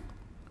rebuked?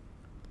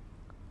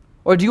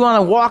 Or do you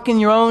want to walk in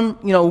your own,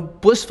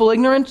 blissful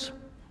ignorance?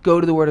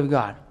 Go to the Word of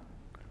God.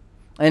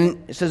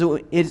 And it says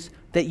it's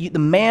that the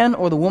man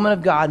or the woman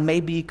of God may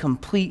be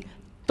complete,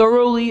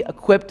 thoroughly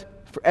equipped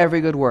for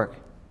every good work.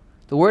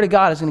 The Word of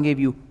God is going to give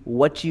you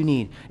what you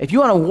need. If you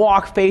want to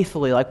walk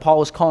faithfully like Paul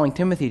was calling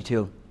Timothy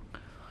to,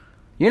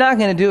 you're not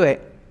going to do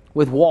it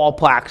with wall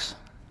plaques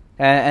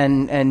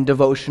and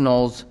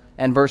devotionals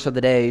and verse of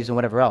the days and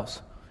whatever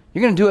else.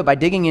 You're going to do it by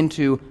digging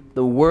into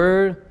the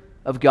Word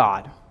of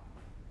God.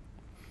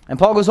 And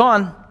Paul goes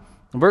on,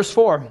 in verse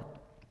 4,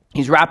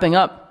 he's wrapping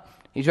up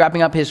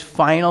his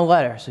final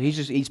letter. So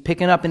he's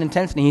picking up in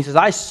intensity. He says,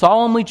 I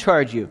solemnly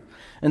charge you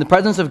in the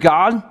presence of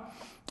God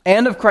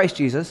and of Christ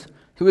Jesus,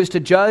 who is to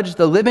judge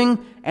the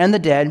living and the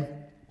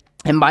dead,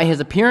 and by his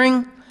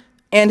appearing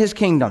and his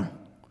kingdom,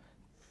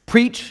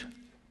 preach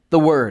the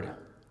word.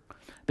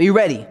 Be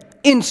ready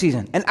in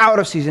season and out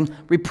of season,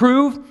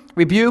 reprove,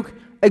 rebuke,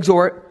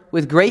 exhort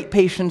with great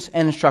patience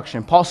and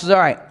instruction. Paul says, all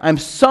right, I'm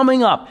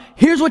summing up.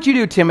 Here's what you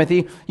do,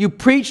 Timothy. You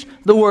preach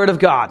the word of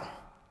God.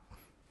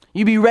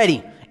 You be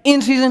ready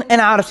in season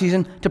and out of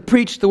season to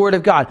preach the word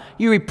of God.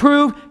 You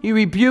reprove, you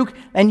rebuke,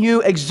 and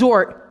you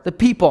exhort the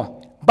people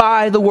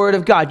by the word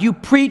of God. You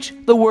preach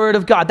the word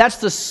of God. That's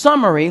the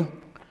summary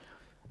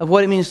of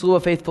what it means to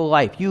live a faithful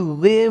life. You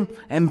live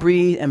and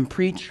breathe and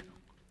preach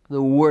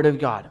the word of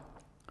God.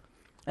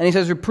 And he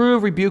says,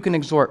 reprove, rebuke, and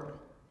exhort.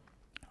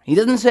 He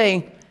doesn't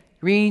say,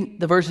 read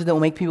the verses that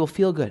will make people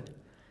feel good.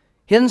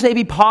 He doesn't say,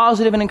 be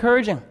positive and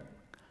encouraging.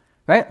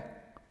 Right?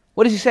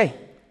 What does he say?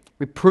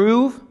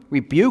 Reprove,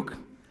 rebuke,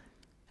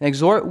 and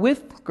exhort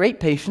with great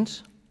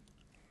patience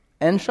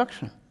and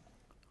instruction.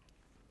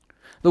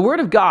 The word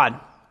of God,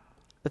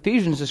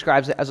 Ephesians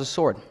describes it as a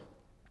sword.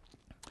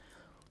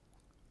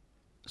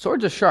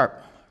 Swords are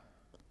sharp,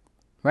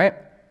 right?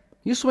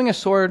 You swing a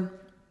sword,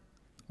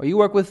 or you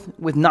work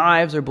with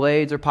knives or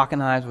blades or pocket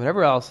knives,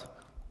 whatever else,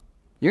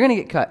 you're going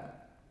to get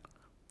cut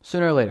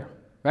sooner or later,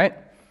 right?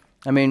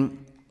 I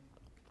mean,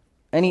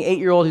 any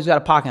 8-year-old who's got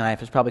a pocket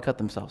knife has probably cut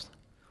themselves.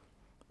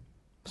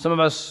 Some of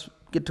us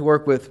get to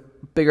work with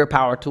bigger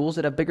power tools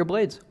that have bigger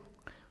blades.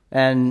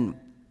 And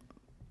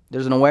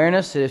there's an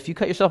awareness that if you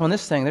cut yourself on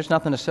this thing, there's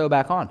nothing to sew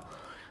back on.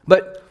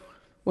 But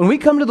when we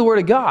come to the Word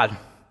of God,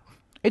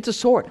 it's a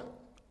sword.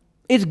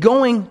 It's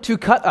going to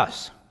cut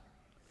us.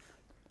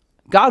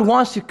 God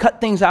wants to cut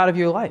things out of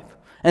your life.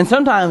 And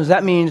sometimes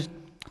that means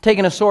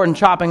taking a sword and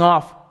chopping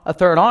off a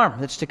third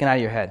arm that's sticking out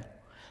of your head.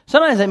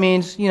 Sometimes that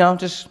means,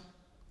 just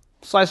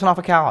slicing off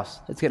a callus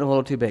that's getting a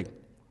little too big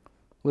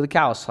with a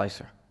callus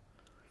slicer.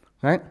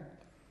 Right?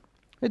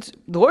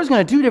 The Lord's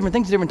going to do different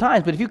things at different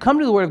times, but if you come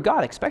to the Word of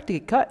God, expect to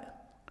get cut.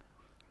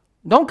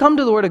 Don't come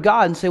to the Word of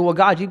God and say, well,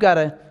 God, you've got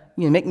to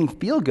make me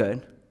feel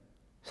good.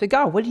 Say,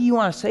 God, what do you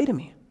want to say to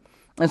me?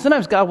 And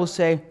sometimes God will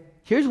say,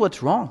 here's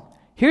what's wrong.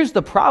 Here's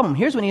the problem.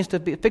 Here's what needs to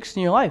be fixed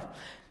in your life.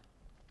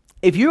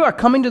 If you are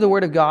coming to the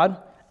Word of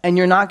God and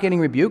you're not getting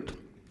rebuked,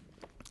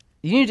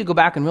 you need to go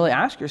back and really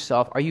ask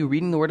yourself, are you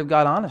reading the Word of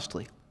God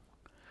honestly?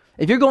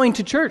 If you're going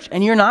to church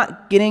and you're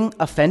not getting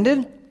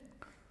offended,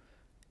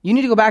 you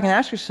need to go back and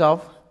ask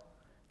yourself,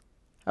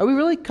 are we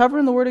really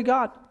covering the Word of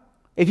God?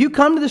 If you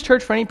come to this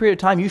church for any period of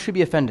time, you should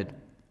be offended.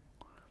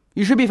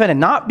 You should be offended,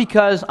 not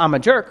because I'm a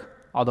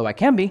jerk, although I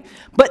can be,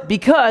 but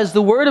because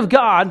the Word of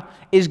God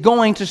is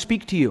going to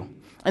speak to you.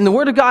 And the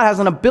Word of God has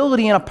an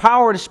ability and a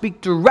power to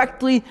speak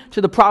directly to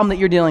the problem that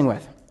you're dealing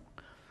with.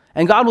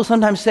 And God will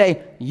sometimes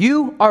say,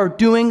 you are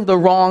doing the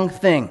wrong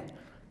thing.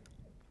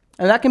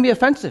 And that can be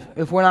offensive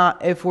if we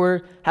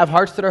have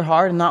hearts that are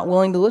hard and not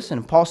willing to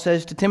listen. Paul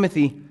says to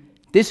Timothy,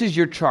 this is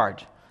your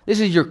charge. This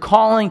is your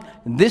calling.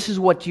 This is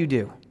what you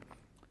do.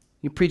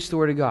 You preach the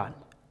Word of God.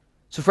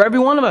 So for every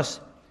one of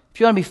us, if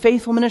you want to be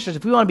faithful ministers,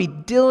 if we want to be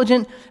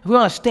diligent, if we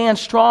want to stand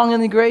strong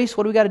in the grace,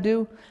 what do we got to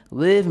do?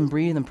 Live and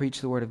breathe and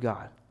preach the Word of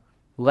God.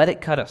 Let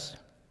it cut us.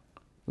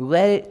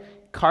 Let it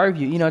carve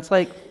you. It's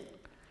like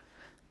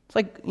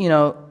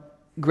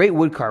great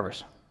wood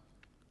carvers.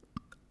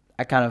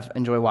 I kind of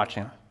enjoy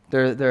watching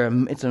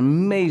them. It's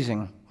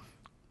amazing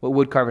what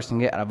wood carvers can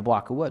get out of a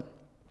block of wood.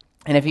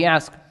 And if you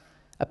ask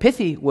a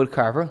pithy wood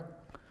carver,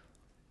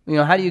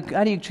 how do you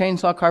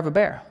chainsaw carve a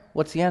bear?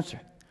 What's the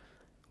answer?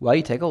 Well,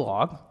 you take a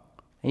log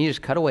and you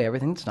just cut away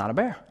everything that's not a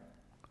bear.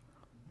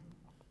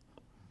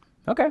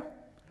 Okay.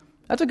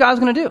 That's what God's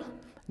going to do.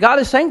 God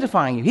is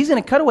sanctifying you. He's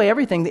going to cut away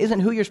everything that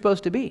isn't who you're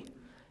supposed to be.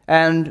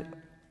 And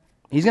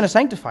He's going to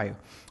sanctify you.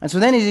 And so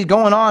then as he's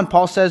going on,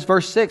 Paul says,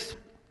 verse 6,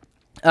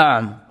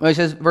 he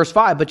says, verse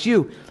 5, but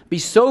you, be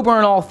sober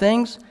in all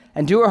things,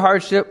 endure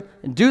hardship,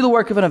 and do the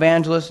work of an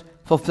evangelist,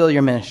 fulfill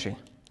your ministry.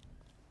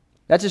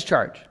 That's his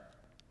charge.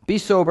 Be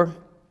sober,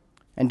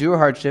 endure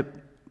hardship,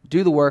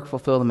 do the work,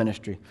 fulfill the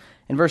ministry.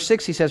 In verse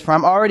 6 he says, for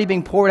I'm already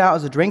being poured out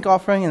as a drink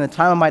offering, and the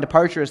time of my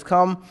departure has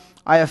come.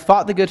 I have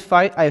fought the good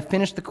fight, I have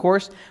finished the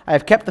course, I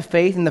have kept the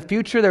faith. In the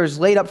future there is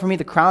laid up for me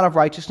the crown of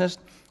righteousness,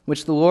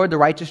 which the Lord, the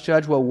righteous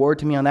judge, will award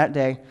to me on that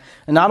day.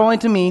 And not only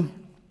to me,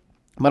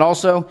 but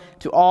also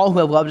to all who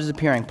have loved his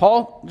appearing.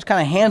 Paul just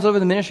kind of hands over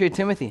the ministry of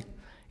Timothy.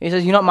 He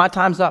says, my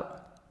time's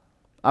up.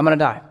 I'm going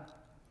to die.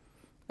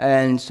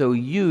 And so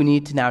you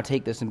need to now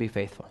take this and be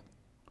faithful.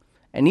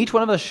 And each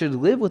one of us should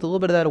live with a little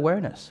bit of that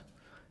awareness.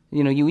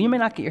 You may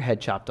not get your head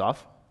chopped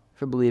off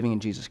for believing in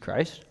Jesus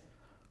Christ,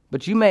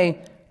 but you may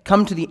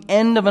come to the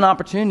end of an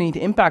opportunity to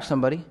impact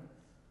somebody.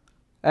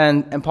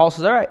 And Paul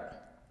says, all right,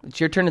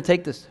 it's your turn to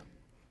take this.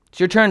 It's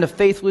your turn to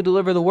faithfully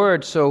deliver the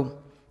word, so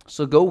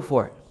go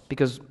for it,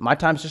 because my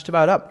time's just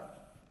about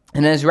up.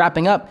 And then as he's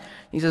wrapping up,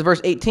 he says,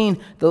 verse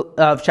 18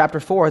 of chapter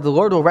 4, the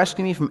Lord will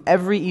rescue me from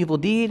every evil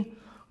deed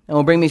and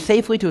will bring me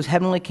safely to his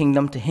heavenly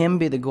kingdom. To him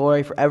be the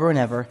glory forever and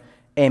ever.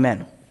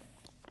 Amen.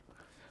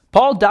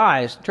 Paul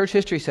dies, church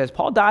history says,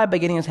 Paul died by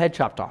getting his head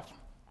chopped off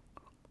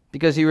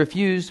because he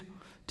refused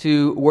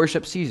to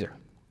worship Caesar.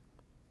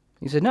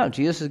 He said, no,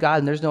 Jesus is God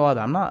and there's no other.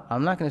 I'm not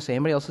going to say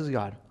anybody else is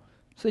God.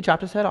 So they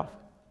chopped his head off.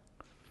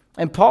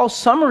 And Paul's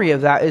summary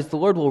of that is, the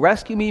Lord will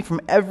rescue me from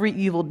every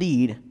evil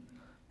deed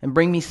and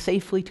bring me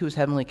safely to his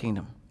heavenly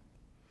kingdom.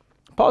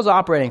 Paul's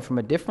operating from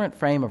a different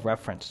frame of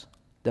reference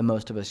than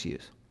most of us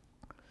use.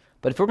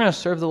 But if we're going to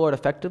serve the Lord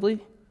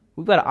effectively,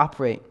 we've got to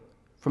operate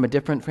from a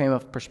different frame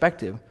of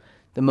perspective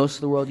than most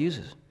of the world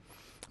uses.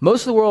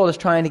 Most of the world is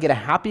trying to get a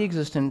happy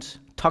existence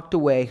tucked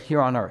away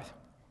here on earth.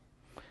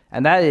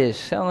 And that is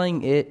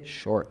selling it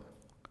short.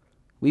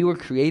 We were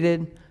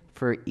created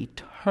for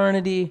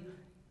eternity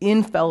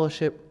in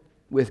fellowship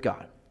with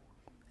God.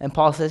 And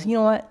Paul says, you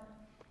know what?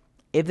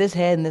 If this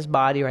head and this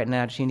body right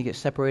now just need to get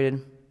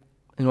separated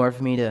in order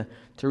for me to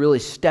really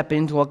step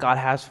into what God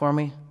has for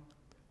me,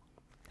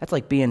 that's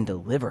like being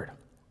delivered.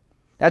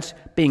 That's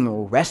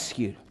being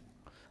rescued.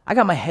 I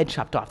got my head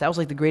chopped off. That was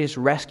like the greatest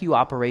rescue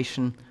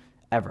operation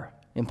ever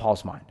in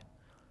Paul's mind.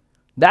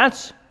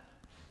 That's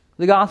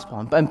the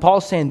gospel. And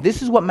Paul's saying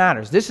this is what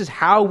matters. This is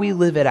how we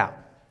live it out.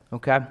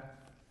 Okay?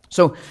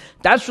 So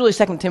that's really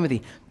 2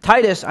 Timothy.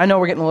 Titus, I know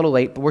we're getting a little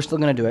late, but we're still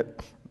going to do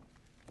it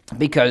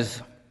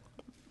because,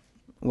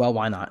 well,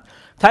 why not?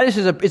 Titus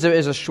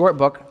is a short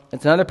book.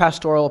 It's another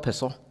pastoral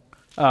epistle.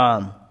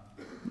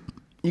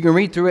 You can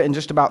read through it in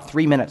just about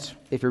 3 minutes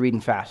if you're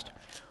reading fast.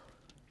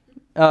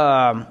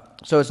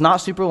 So it's not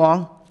super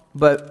long,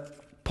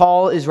 but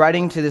Paul is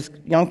writing to this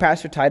young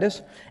pastor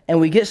Titus, and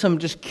we get some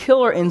just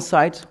killer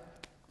insights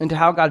into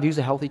how God views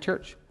a healthy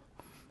church.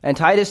 And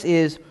Titus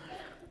is,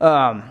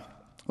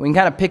 we can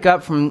kind of pick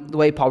up from the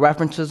way Paul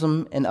references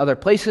him in other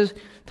places.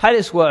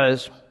 Titus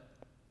was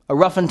a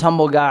rough and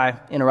tumble guy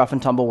in a rough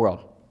and tumble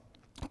world.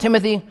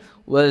 Timothy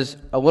was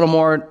a little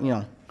more,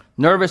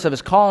 nervous of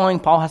his calling.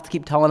 Paul has to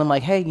keep telling him,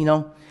 like, hey,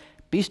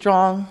 be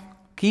strong,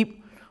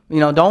 keep,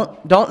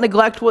 don't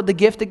neglect what the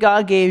gift that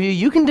God gave you.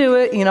 You can do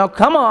it,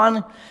 come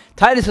on.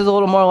 Titus is a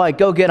little more like,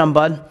 go get him,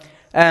 bud.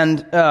 And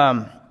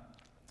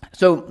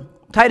so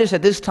Titus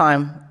at this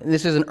time,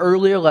 this is an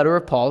earlier letter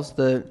of Paul's.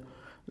 The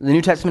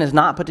New Testament is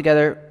not put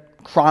together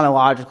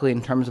chronologically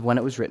in terms of when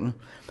it was written.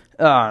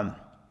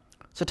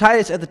 So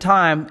Titus at the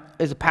time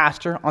is a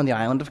pastor on the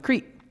island of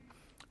Crete,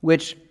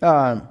 which,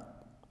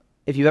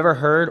 if you've ever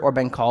heard or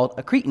been called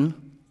a Cretan,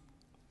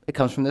 it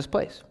comes from this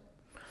place.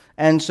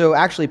 And so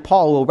actually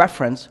Paul will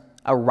reference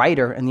a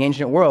writer in the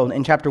ancient world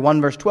in chapter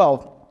 1, verse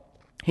 12.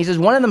 He says,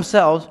 one of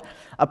themselves,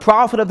 a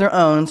prophet of their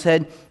own,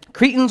 said,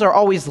 Cretans are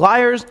always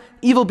liars,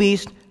 evil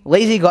beasts,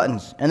 lazy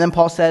gluttons. And then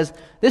Paul says,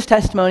 this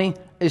testimony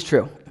is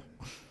true.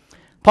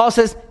 Paul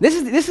says, this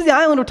is the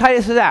island where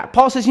Titus is at.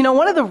 Paul says,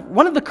 one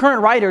of the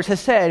current writers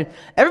has said,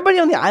 everybody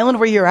on the island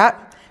where you're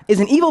at is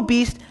an evil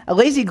beast, a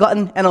lazy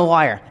glutton, and a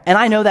liar. And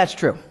I know that's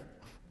true.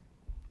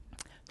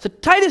 So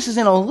Titus is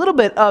in a little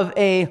bit of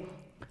a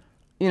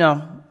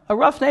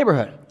rough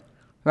neighborhood,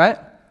 right?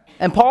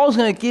 And Paul's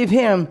going to give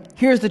him,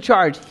 here's the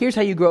charge. Here's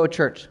how you grow a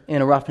church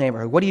in a rough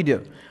neighborhood. What do you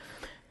do?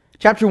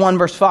 Chapter 1,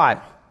 verse 5.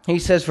 He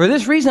says, for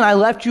this reason I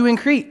left you in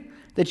Crete,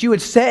 that you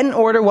would set in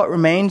order what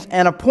remains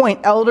and appoint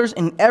elders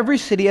in every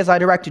city as I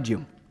directed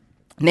you.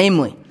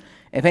 Namely,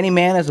 if any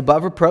man is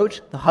above reproach,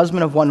 the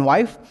husband of one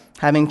wife,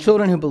 having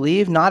children who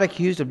believe, not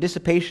accused of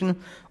dissipation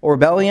or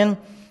rebellion,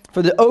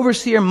 for the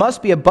overseer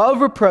must be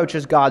above reproach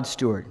as God's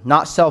steward,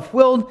 not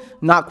self-willed,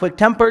 not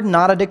quick-tempered,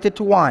 not addicted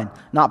to wine,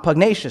 not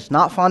pugnacious,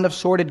 not fond of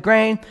sordid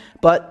grain,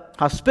 but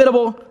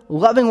hospitable,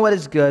 loving what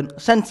is good,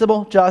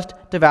 sensible, just,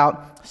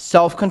 devout,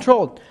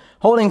 self-controlled,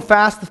 holding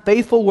fast the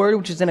faithful word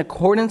which is in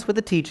accordance with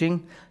the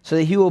teaching, so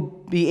that he will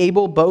be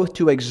able both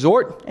to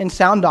exhort in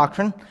sound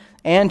doctrine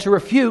and to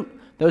refute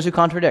those who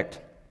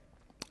contradict.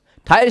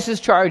 Titus's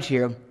charge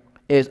here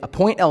is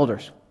appoint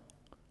elders.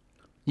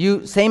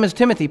 You, same as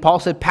Timothy, Paul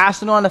said,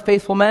 pass it on to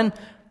faithful men.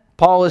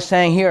 Paul is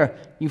saying here,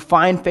 you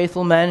find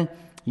faithful men,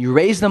 you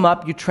raise them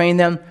up, you train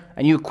them,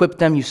 and you equip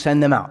them, you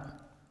send them out.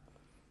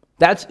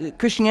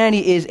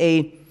 Christianity is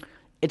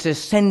it's a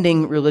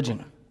sending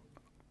religion,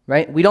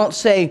 right? We don't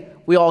say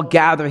we all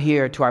gather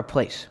here to our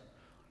place.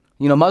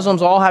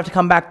 Muslims all have to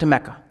come back to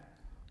Mecca.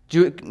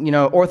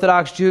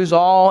 Orthodox Jews,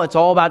 it's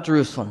all about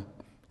Jerusalem.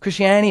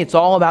 Christianity, it's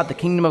all about the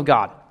kingdom of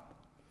God.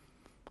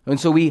 And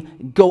so we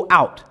go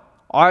out.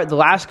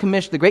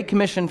 The Great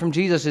Commission from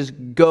Jesus is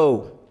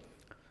go.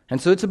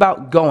 And so it's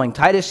about going.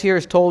 Titus here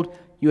is told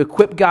you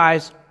equip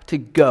guys to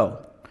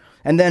go.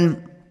 And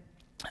then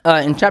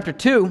in chapter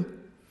 2,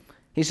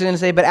 he's going to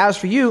say, but as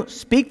for you,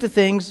 speak the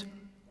things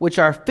which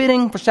are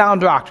fitting for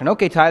sound doctrine.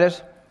 Okay,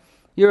 Titus,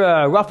 you're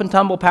a rough and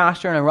tumble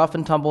pastor in a rough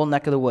and tumble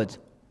neck of the woods.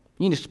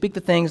 You need to speak the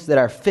things that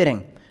are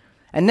fitting.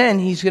 And then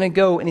he's going to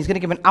go and he's going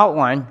to give an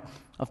outline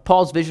of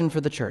Paul's vision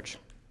for the church.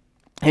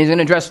 And he's going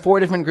to address 4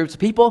 different groups of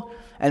people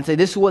and say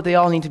this is what they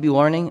all need to be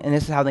learning and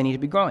this is how they need to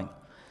be growing.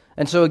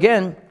 And so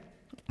again,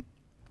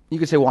 you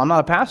could say, well, I'm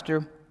not a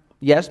pastor.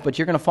 Yes, but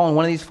you're going to fall in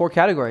one of these 4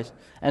 categories.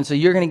 And so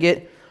you're going to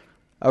get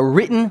a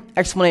written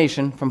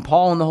explanation from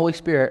Paul and the Holy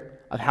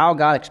Spirit of how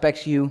God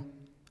expects you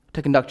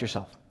to conduct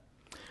yourself.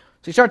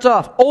 So he starts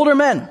off, older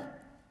men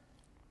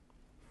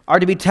are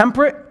to be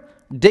temperate,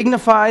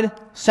 dignified,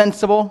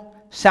 sensible,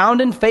 sound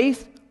in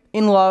faith,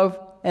 in love,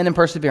 and in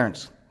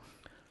perseverance.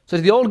 So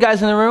to the old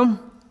guys in the room,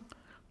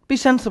 be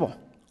sensible,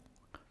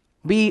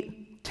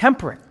 be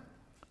temperate,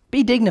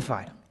 be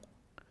dignified.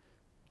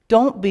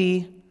 Don't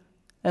be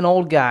an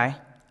old guy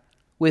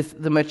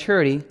with the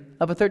maturity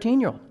of a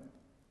 13-year-old.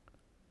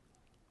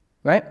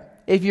 Right?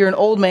 If you're an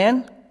old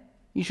man,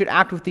 you should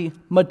act with the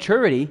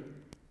maturity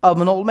of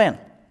an old man.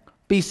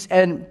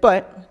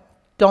 But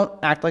don't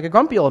act like a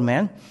grumpy old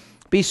man.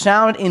 Be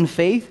sound in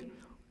faith,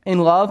 in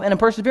love, and in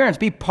perseverance.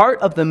 Be part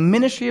of the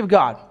ministry of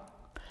God.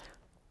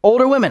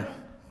 Older women.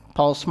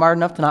 Paul's smart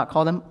enough to not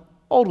call them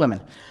old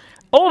women.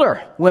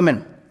 Older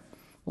women,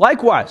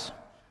 likewise,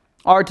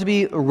 are to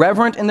be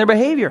reverent in their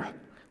behavior,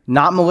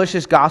 not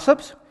malicious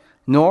gossips,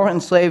 nor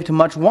enslaved to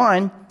much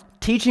wine,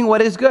 teaching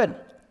what is good.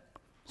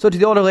 So to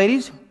the older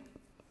ladies,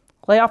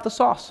 lay off the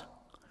sauce,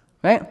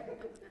 right?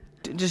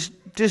 Just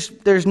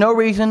there's no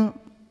reason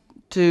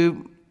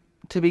to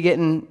be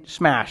getting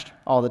smashed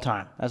all the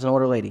time as an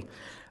older lady.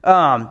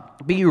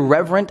 Be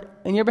reverent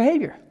in your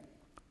behavior.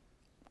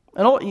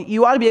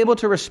 You ought to be able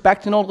to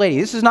respect an old lady.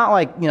 This is not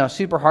like,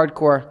 super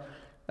hardcore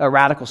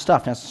radical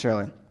stuff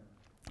necessarily.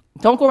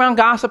 Don't go around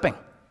gossiping.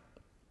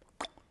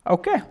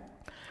 Okay.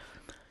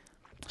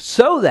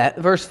 So that,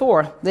 verse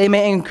 4, they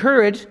may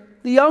encourage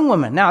the young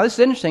women. Now, this is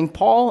interesting.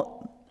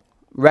 Paul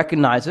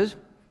recognizes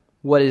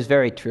what is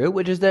very true,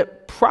 which is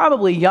that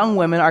probably young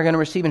women are going to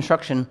receive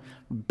instruction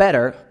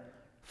better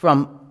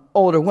from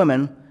older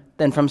women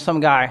than from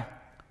some guy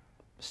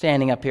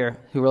standing up here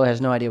who really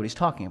has no idea what he's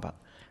talking about.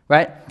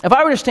 Right? If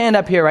I were to stand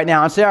up here right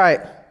now and say, all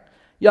right,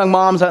 young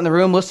moms out in the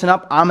room, listen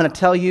up. I'm going to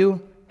tell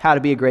you how to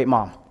be a great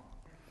mom.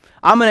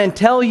 I'm going to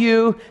tell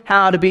you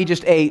how to be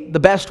just the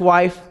best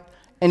wife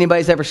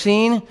anybody's ever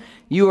seen.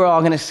 You are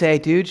all going to say,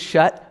 dude,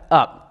 shut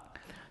up.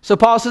 So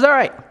Paul says, all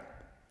right,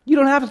 you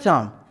don't have to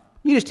tell them.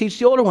 You just teach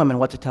the older women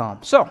what to tell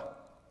them. So,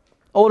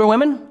 older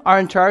women are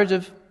in charge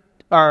of,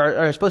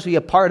 are supposed to be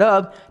a part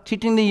of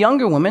teaching the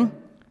younger women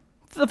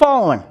the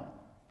following.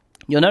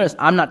 You'll notice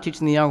I'm not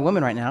teaching the younger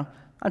women right now.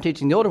 I'm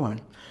teaching the older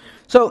women.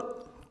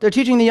 So they're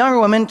teaching the younger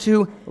women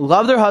to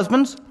love their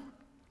husbands,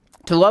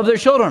 to love their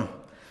children,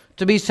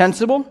 to be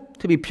sensible,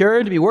 to be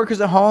pure, to be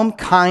workers at home,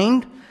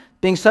 kind,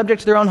 being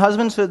subject to their own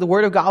husbands so that the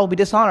word of God will be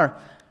dishonored.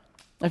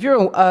 If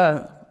you're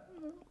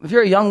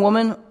a young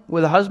woman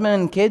with a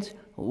husband and kids,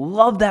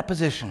 love that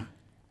position.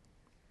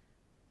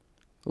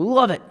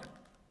 Love it.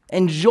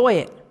 Enjoy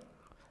it.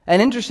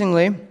 And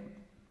interestingly,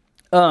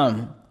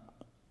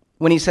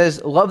 when he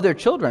says love their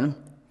children,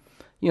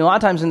 a lot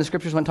of times in the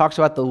scriptures when it talks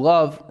about the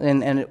love,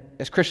 and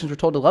as Christians we're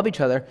told to love each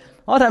other,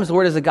 a lot of times the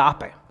word is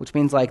agape, which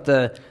means like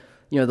the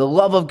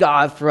love of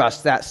God for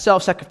us, that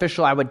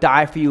self-sacrificial, I would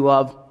die for you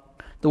love.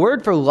 The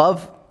word for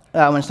love,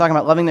 when it's talking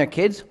about loving their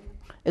kids,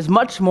 is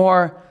much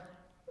more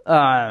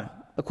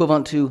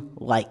equivalent to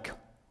like.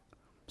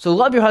 So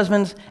love your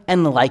husbands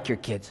and like your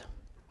kids.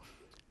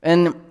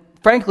 And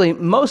frankly,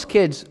 most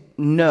kids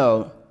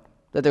know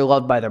that they're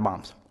loved by their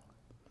moms.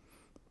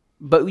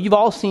 But you've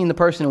all seen the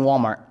person in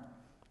Walmart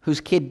whose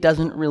kid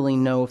doesn't really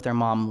know if their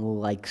mom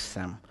likes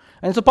them.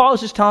 And so Paul is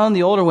just telling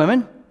the older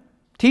women,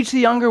 teach the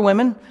younger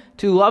women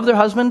to love their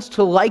husbands,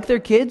 to like their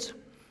kids,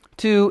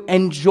 to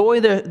enjoy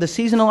the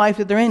season of life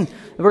that they're in.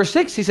 In verse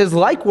 6, he says,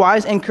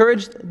 likewise,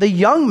 encourage the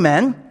young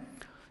men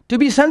to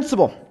be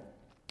sensible,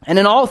 and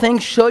in all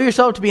things show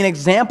yourself to be an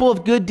example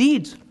of good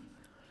deeds.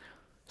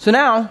 So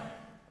now,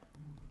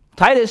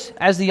 Titus,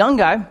 as the young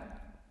guy,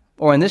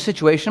 or in this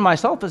situation,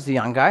 myself as the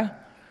young guy,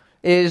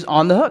 is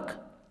on the hook.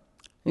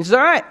 He says,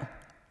 all right,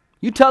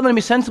 you tell them to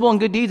be sensible and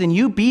good deeds, and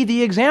you be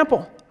the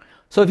example.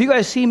 So if you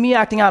guys see me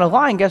acting out of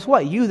line, guess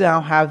what? You now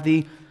have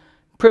the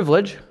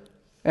privilege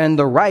and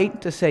the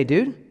right to say,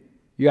 dude,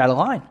 you're out of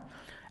line.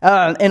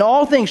 In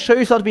all things, show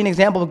yourself to be an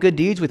example of good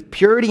deeds with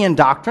purity in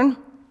doctrine,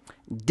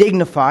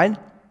 dignified,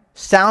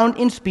 sound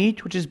in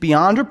speech, which is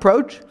beyond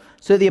reproach,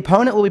 so that the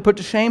opponent will be put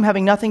to shame,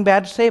 having nothing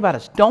bad to say about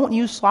us. Don't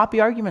use sloppy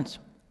arguments.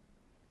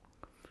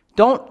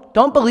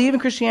 Don't believe in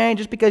Christianity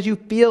just because you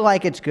feel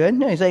like it's good.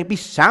 No, he's like, be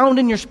sound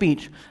in your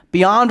speech,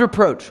 beyond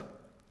reproach.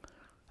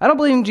 I don't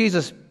believe in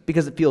Jesus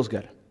because it feels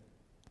good,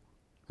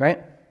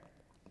 right?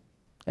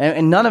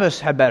 And none of us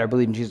had better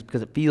believe in Jesus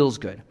because it feels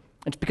good.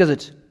 It's because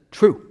it's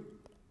true.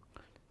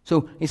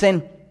 So he's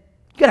saying,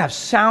 you got to have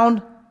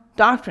sound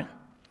doctrine.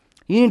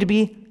 You need to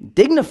be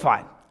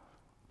dignified.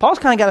 Paul's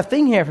kind of got a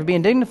thing here for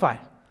being dignified.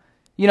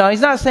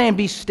 He's not saying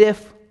be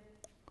stiff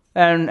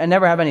and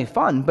never have any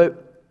fun,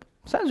 but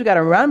sometimes we've got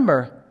to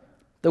remember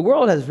the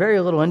world has very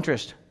little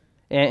interest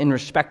in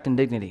respect and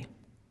dignity.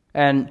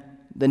 And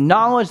the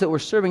knowledge that we're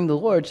serving the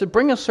Lord should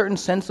bring a certain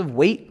sense of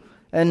weight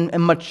and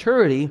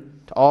maturity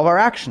to all of our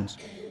actions.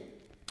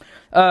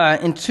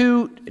 In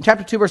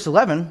chapter 2, verse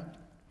 11,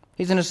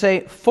 he's going to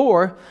say,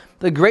 for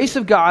the grace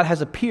of God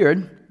has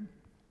appeared,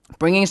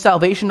 bringing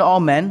salvation to all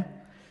men,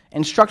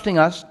 instructing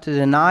us to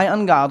deny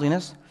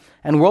ungodliness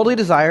and worldly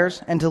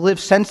desires, and to live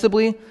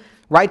sensibly,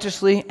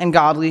 righteously, and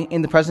godly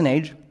in the present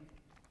age,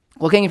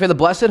 looking for the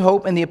blessed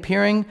hope and the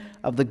appearing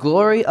of the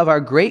glory of our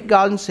great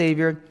God and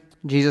Savior,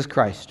 Jesus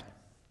Christ,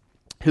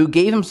 who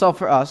gave himself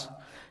for us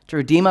to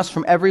redeem us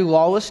from every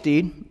lawless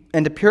deed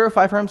and to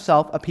purify for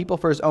himself a people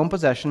for his own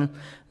possession,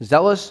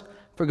 zealous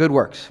for good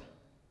works.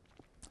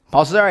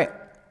 Paul says, all right,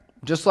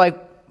 just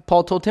like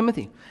Paul told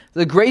Timothy,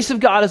 the grace of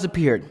God has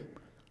appeared.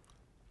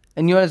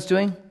 And you know what it's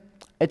doing?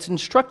 It's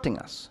instructing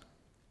us.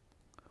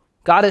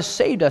 God has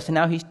saved us, and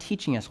now he's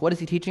teaching us. What is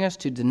he teaching us?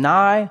 To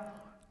deny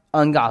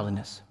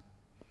ungodliness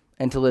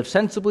and to live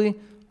sensibly,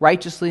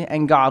 righteously,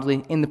 and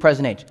godly in the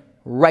present age,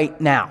 right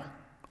now.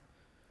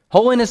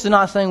 Holiness is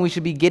not something we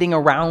should be getting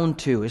around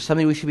to. It's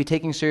something we should be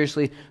taking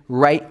seriously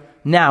right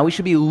now. We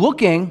should be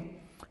looking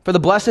for the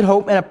blessed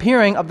hope and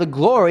appearing of the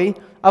glory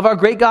of our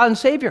great God and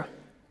Savior.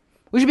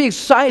 We should be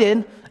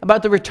excited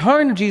about the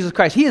return of Jesus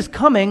Christ. He is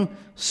coming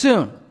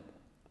soon.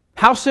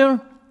 How soon?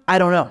 I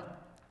don't know.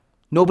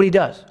 Nobody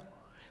does.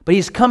 But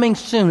he's coming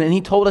soon, and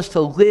he told us to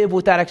live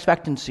with that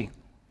expectancy.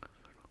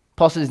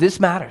 Paul says this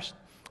matters.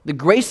 The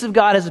grace of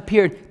God has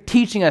appeared,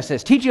 teaching us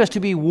this, teaching us to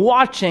be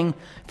watching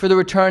for the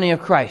returning of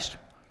Christ.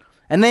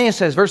 And then he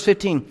says, verse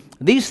 15,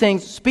 these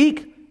things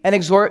speak and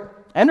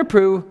exhort and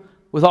reprove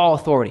with all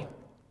authority.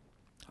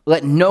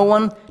 Let no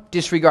one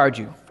disregard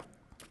you.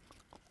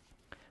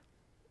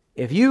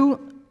 If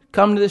you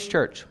come to this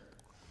church,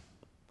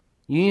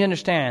 you need to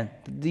understand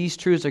that these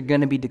truths are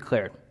going to be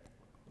declared.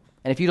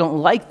 And if you don't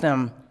like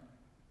them,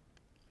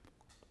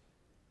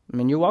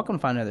 you're welcome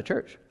to find another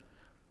church.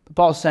 But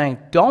Paul's saying,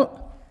 don't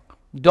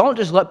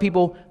just let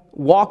people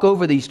walk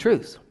over these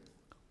truths.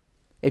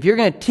 If you're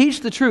going to teach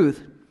the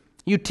truth,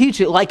 you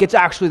teach it like it's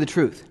actually the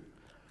truth.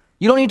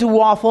 You don't need to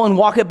waffle and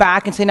walk it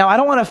back and say, now, I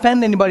don't want to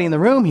offend anybody in the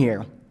room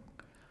here.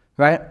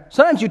 Right?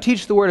 Sometimes you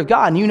teach the Word of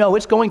God and you know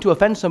it's going to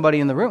offend somebody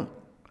in the room.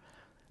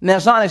 And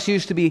that's not an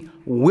excuse to be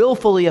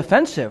willfully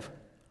offensive.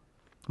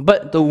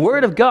 But the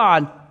Word of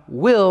God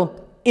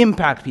will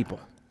impact people.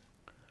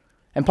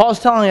 And Paul's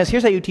telling us,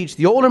 here's how you teach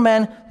the older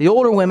men, the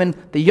older women,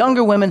 the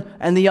younger women,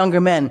 and the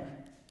younger men.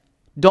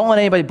 Don't let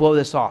anybody blow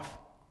this off.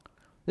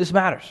 This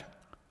matters.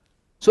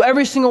 So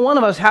every single one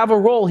of us have a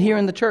role here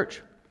in the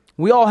church.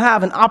 We all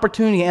have an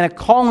opportunity and a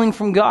calling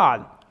from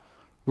God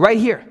right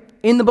here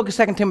in the book of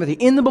 2 Timothy,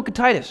 in the book of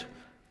Titus.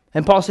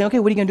 And Paul's saying, okay,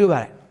 what are you going to do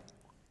about it?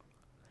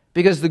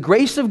 Because the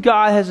grace of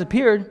God has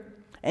appeared,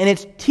 and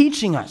it's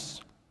teaching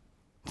us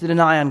to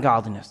deny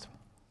ungodliness.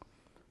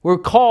 We're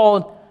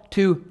called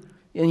to,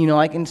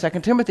 like in 2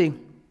 Timothy,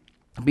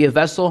 be a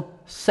vessel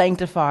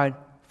sanctified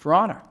for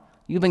honor.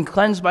 You've been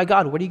cleansed by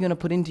God. What are you going to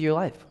put into your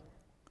life?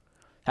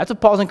 That's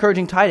what Paul's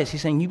encouraging Titus.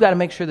 He's saying, you've got to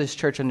make sure this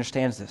church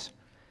understands this.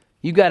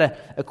 You've got to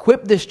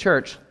equip this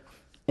church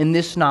in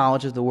this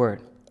knowledge of the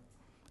Word.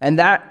 And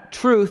that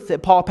truth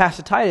that Paul passed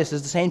to Titus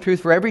is the same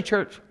truth for every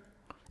church.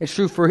 It's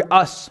true for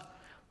us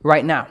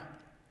right now.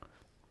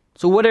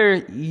 So what are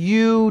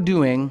you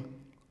doing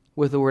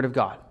with the Word of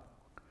God?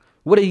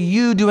 What are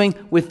you doing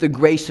with the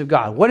grace of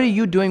God? What are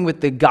you doing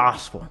with the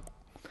gospel?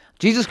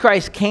 Jesus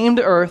Christ came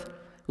to earth,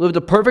 lived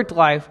a perfect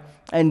life,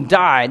 and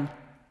died,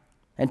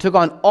 and took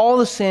on all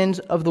the sins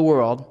of the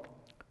world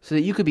so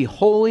that you could be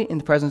holy in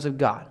the presence of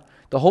God.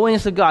 The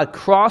holiness of God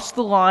crossed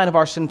the line of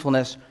our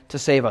sinfulness to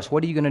save us.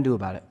 What are you going to do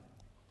about it?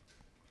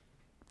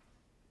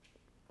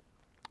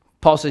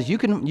 Paul says you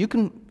can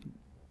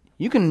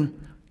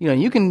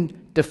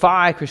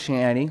defy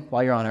Christianity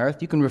while you're on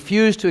earth. You can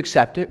refuse to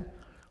accept it.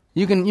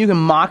 You can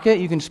mock it.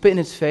 You can spit in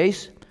its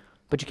face,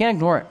 but you can't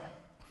ignore it.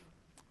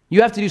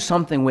 You have to do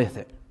something with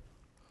it.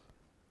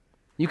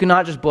 You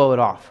cannot just blow it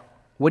off.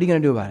 What are you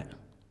going to do about it?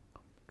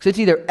 Because it's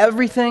either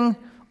everything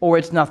or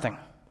it's nothing,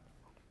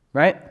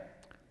 right?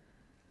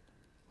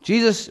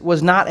 Jesus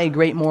was not a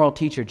great moral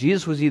teacher.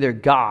 Jesus was either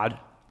God.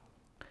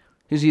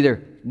 He was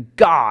either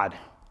God,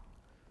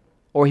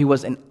 or he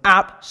was an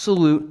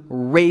absolute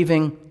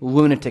raving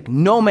lunatic.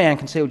 No man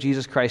can say what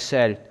Jesus Christ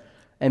said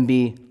and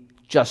be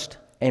just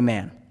a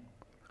man.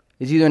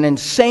 He's either an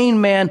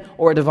insane man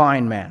or a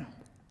divine man.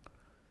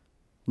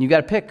 And you've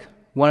got to pick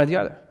one or the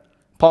other.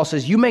 Paul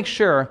says, you make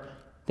sure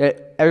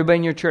that everybody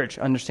in your church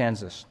understands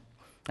this.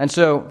 And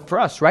so, for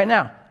us, right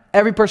now,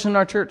 every person in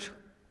our church,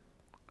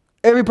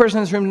 every person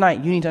in this room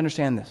tonight, you need to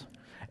understand this.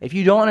 If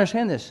you don't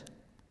understand this,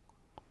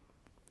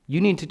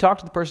 you need to talk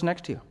to the person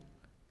next to you.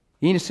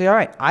 You need to say, all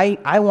right,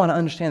 I want to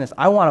understand this.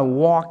 I want to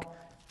walk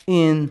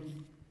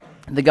in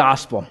the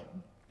gospel.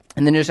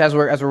 And then just as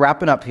we're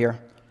wrapping up here,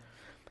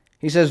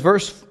 he says,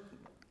 verse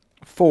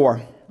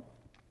 4,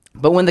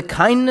 but when the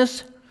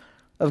kindness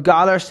of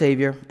God our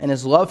Savior and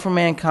his love for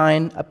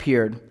mankind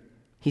appeared,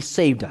 he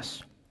saved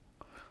us,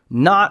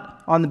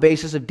 not on the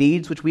basis of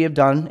deeds which we have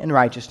done in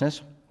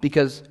righteousness,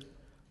 because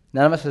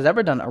none of us has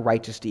ever done a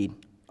righteous deed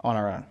on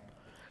our own.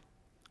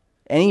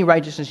 Any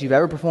righteousness you've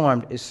ever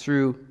performed is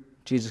through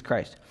Jesus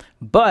Christ.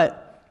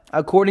 But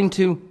according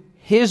to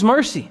his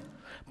mercy,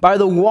 by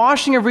the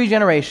washing of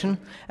regeneration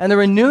and the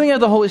renewing of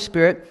the Holy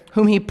Spirit,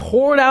 whom he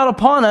poured out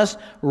upon us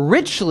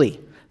richly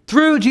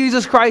through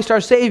Jesus Christ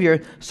our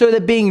Savior, so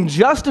that being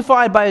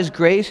justified by his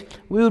grace,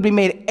 we would be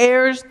made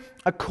heirs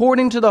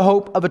according to the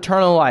hope of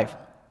eternal life.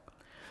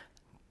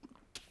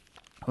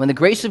 When the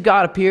grace of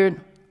God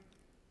appeared,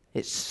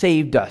 it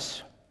saved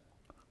us.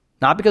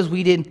 Not because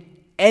we did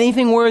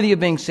anything worthy of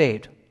being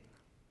saved,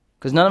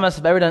 because none of us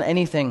have ever done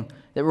anything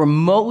that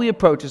remotely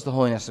approaches the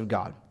holiness of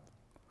God.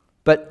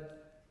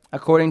 But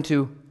according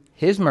to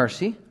his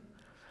mercy,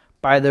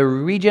 by the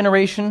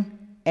regeneration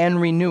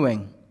and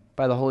renewing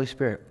by the Holy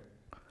Spirit.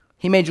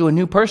 He made you a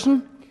new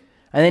person,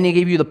 and then he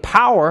gave you the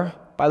power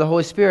by the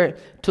Holy Spirit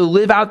to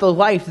live out the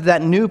life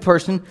that new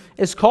person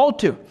is called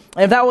to.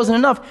 And if that wasn't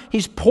enough,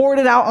 he's poured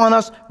it out on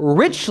us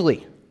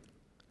richly.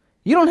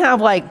 You don't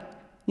have a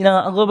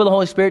little bit of the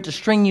Holy Spirit to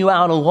string you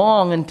out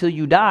along until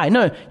you die.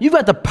 No, you've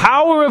got the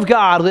power of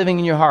God living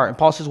in your heart. And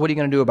Paul says, what are you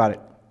going to do about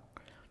it?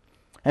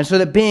 And so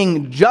that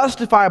being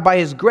justified by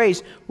his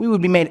grace, we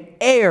would be made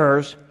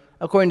heirs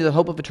according to the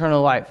hope of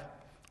eternal life.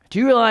 Do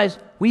you realize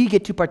we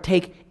get to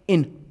partake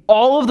in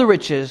all of the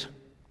riches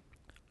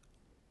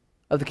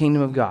of the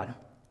kingdom of God?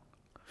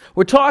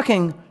 We're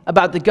talking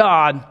about the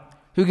God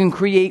who can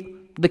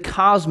create the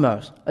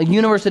cosmos, a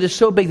universe that is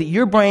so big that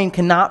your brain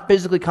cannot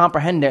physically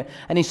comprehend it.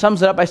 And he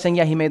sums it up by saying,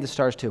 yeah, he made the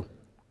stars too.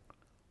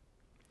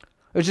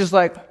 It's just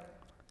like,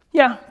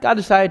 yeah, God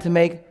decided to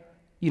make,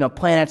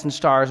 planets and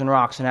stars and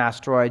rocks and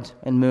asteroids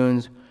and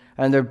moons.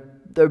 And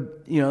they're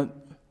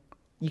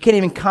you can't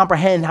even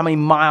comprehend how many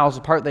miles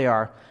apart they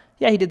are.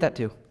 Yeah, he did that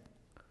too.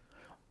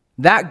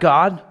 That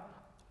God,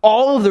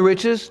 all of the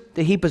riches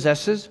that he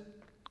possesses,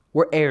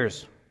 we're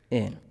heirs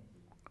in.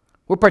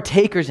 We're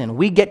partakers in.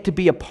 We get to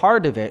be a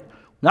part of it.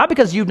 Not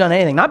because you've done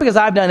anything, not because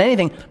I've done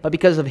anything, but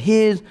because of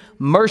his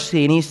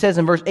mercy. And he says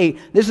in verse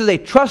 8, this is a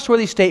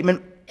trustworthy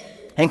statement,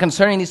 and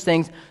concerning these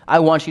things, I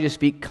want you to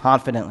speak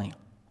confidently.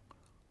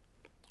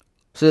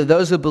 So that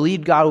those who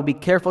believe God will be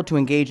careful to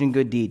engage in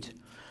good deeds.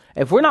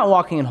 If we're not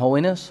walking in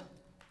holiness,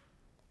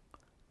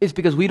 it's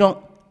because we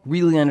don't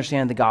really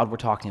understand the God we're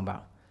talking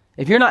about.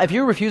 If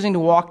you're refusing to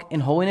walk in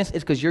holiness,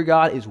 it's because your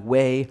God is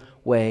way,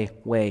 way,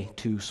 way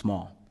too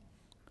small.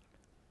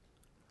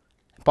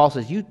 Paul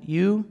says,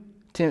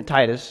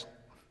 Titus,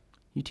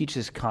 you teach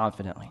this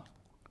confidently.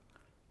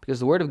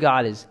 Because the Word of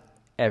God is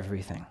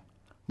everything.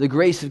 The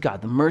grace of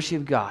God, the mercy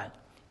of God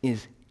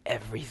is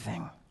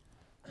everything.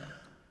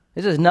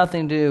 This has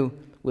nothing to do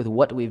with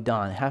what we've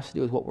done. It has to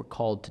do with what we're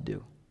called to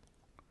do.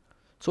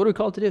 So what are we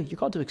called to do? You're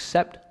called to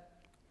accept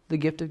the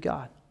gift of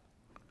God.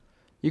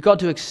 You're called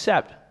to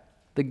accept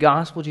the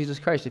gospel of Jesus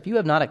Christ. If you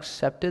have not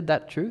accepted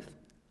that truth,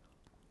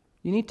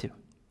 you need to.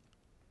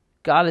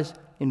 God is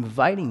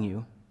inviting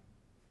you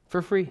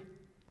for free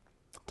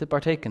to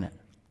partake in it.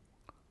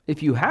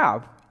 If you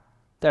have,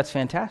 that's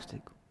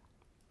fantastic.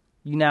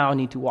 You now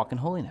need to walk in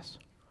holiness.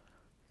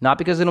 Not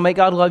because it'll make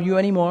God love you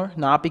anymore,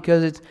 not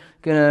because it's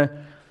going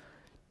to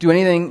do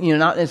anything,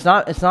 it's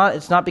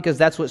not because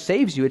that's what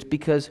saves you, it's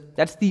because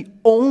that's the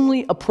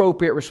only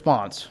appropriate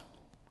response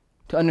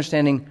to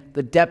understanding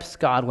the depths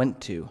God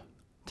went to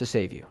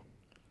save you.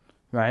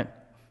 Right?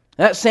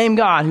 That same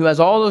God who has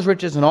all those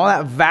riches and all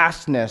that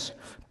vastness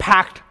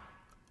packed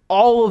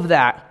all of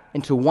that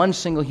into one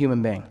single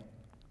human being,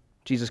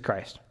 Jesus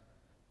Christ,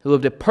 who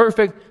lived a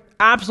perfect,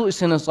 absolutely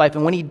sinless life.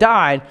 And when he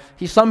died,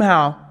 he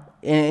somehow,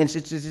 and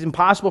it's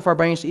impossible for our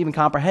brains to even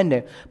comprehend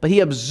it, but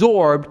he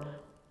absorbed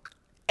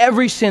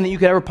every sin that you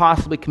could ever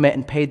possibly commit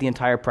and paid the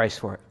entire price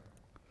for it.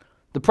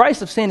 The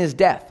price of sin is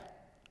death.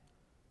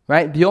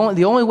 Right? The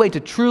only way to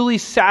truly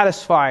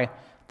satisfy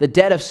the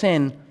debt of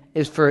sin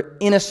is for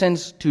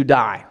innocence to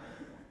die.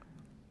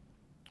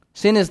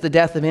 Sin is the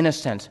death of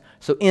innocence.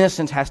 So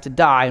innocence has to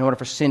die in order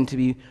for sin to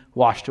be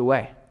washed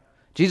away.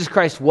 Jesus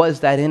Christ was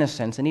that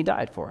innocence, and he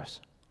died for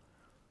us.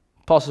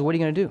 Paul says, what are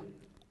you going to do?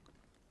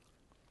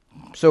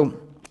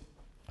 So,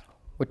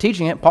 we're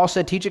teaching it. Paul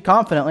said, teach it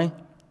confidently,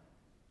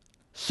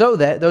 so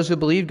that those who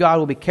believe God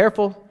will be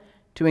careful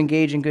to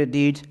engage in good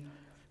deeds.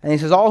 And he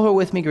says, all who are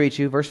with me greet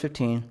you. Verse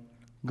 15.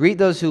 Greet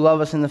those who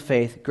love us in the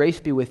faith. Grace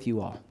be with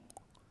you all.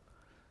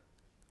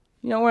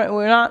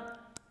 We're not...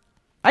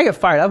 I get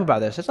fired up about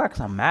this. It's not because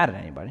I'm mad at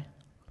anybody.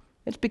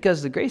 It's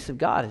because the grace of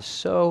God is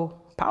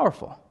so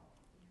powerful.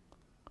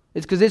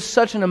 It's because it's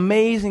such an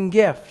amazing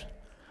gift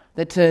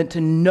that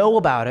to know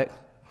about it,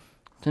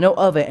 to know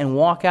of it, and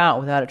walk out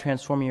without it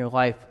transforming your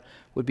life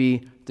would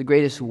be the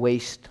greatest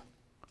waste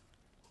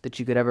that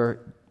you could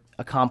ever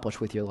accomplish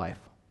with your life.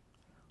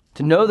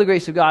 To know the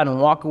grace of God and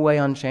walk away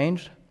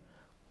unchanged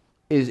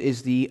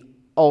is the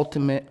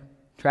ultimate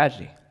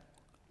tragedy.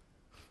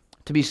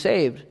 To be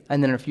saved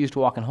and then refuse to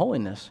walk in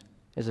holiness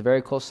is a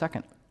very close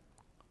second.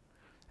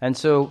 And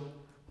so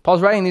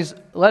Paul's writing these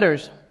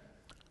letters.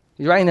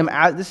 He's writing them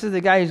out. This is the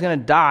guy who's going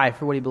to die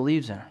for what he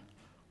believes in.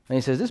 And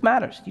he says, this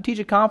matters. You teach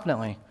it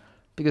confidently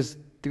because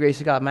the grace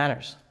of God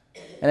matters.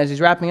 And as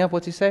he's wrapping up,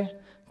 what's he say?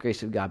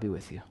 Grace of God be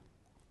with you.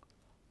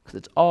 Because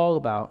it's all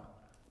about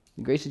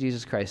the grace of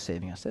Jesus Christ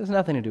saving us. It has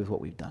nothing to do with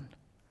what we've done.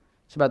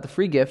 It's about the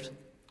free gift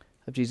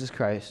of Jesus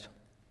Christ.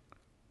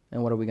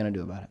 And what are we going to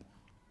do about it?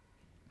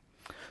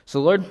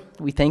 So, Lord,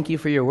 we thank you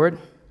for your word.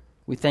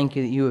 We thank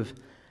you that you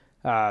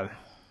have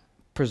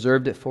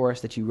preserved it for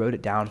us, that you wrote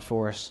it down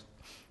for us,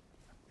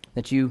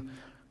 that you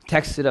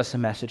texted us a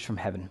message from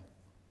heaven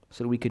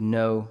so that we could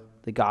know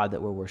the God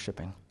that we're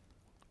worshiping.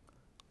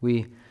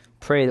 We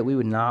pray that we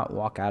would not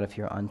walk out of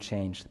here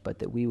unchanged, but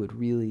that we would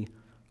really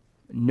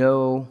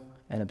know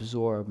and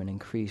absorb and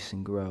increase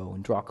and grow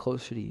and draw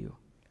closer to you,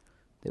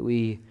 that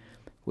we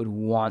would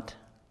want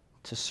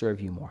to serve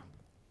you more,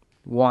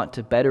 want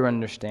to better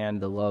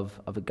understand the love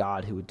of a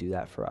God who would do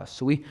that for us.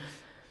 So we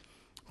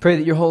pray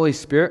that your Holy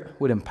Spirit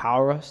would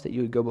empower us, that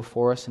you would go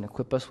before us and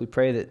equip us. We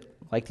pray that,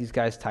 like these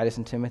guys, Titus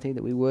and Timothy,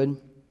 that we would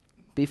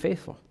be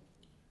faithful,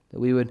 that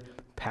we would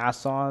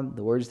pass on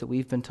the words that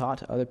we've been taught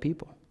to other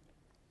people,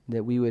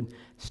 that we would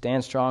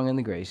stand strong in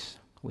the grace.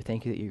 We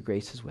thank you that your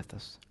grace is with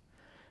us.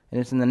 And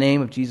it's in the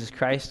name of Jesus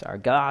Christ, our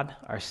God,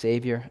 our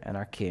Savior, and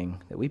our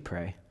King, that we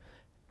pray.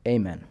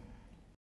 Amen.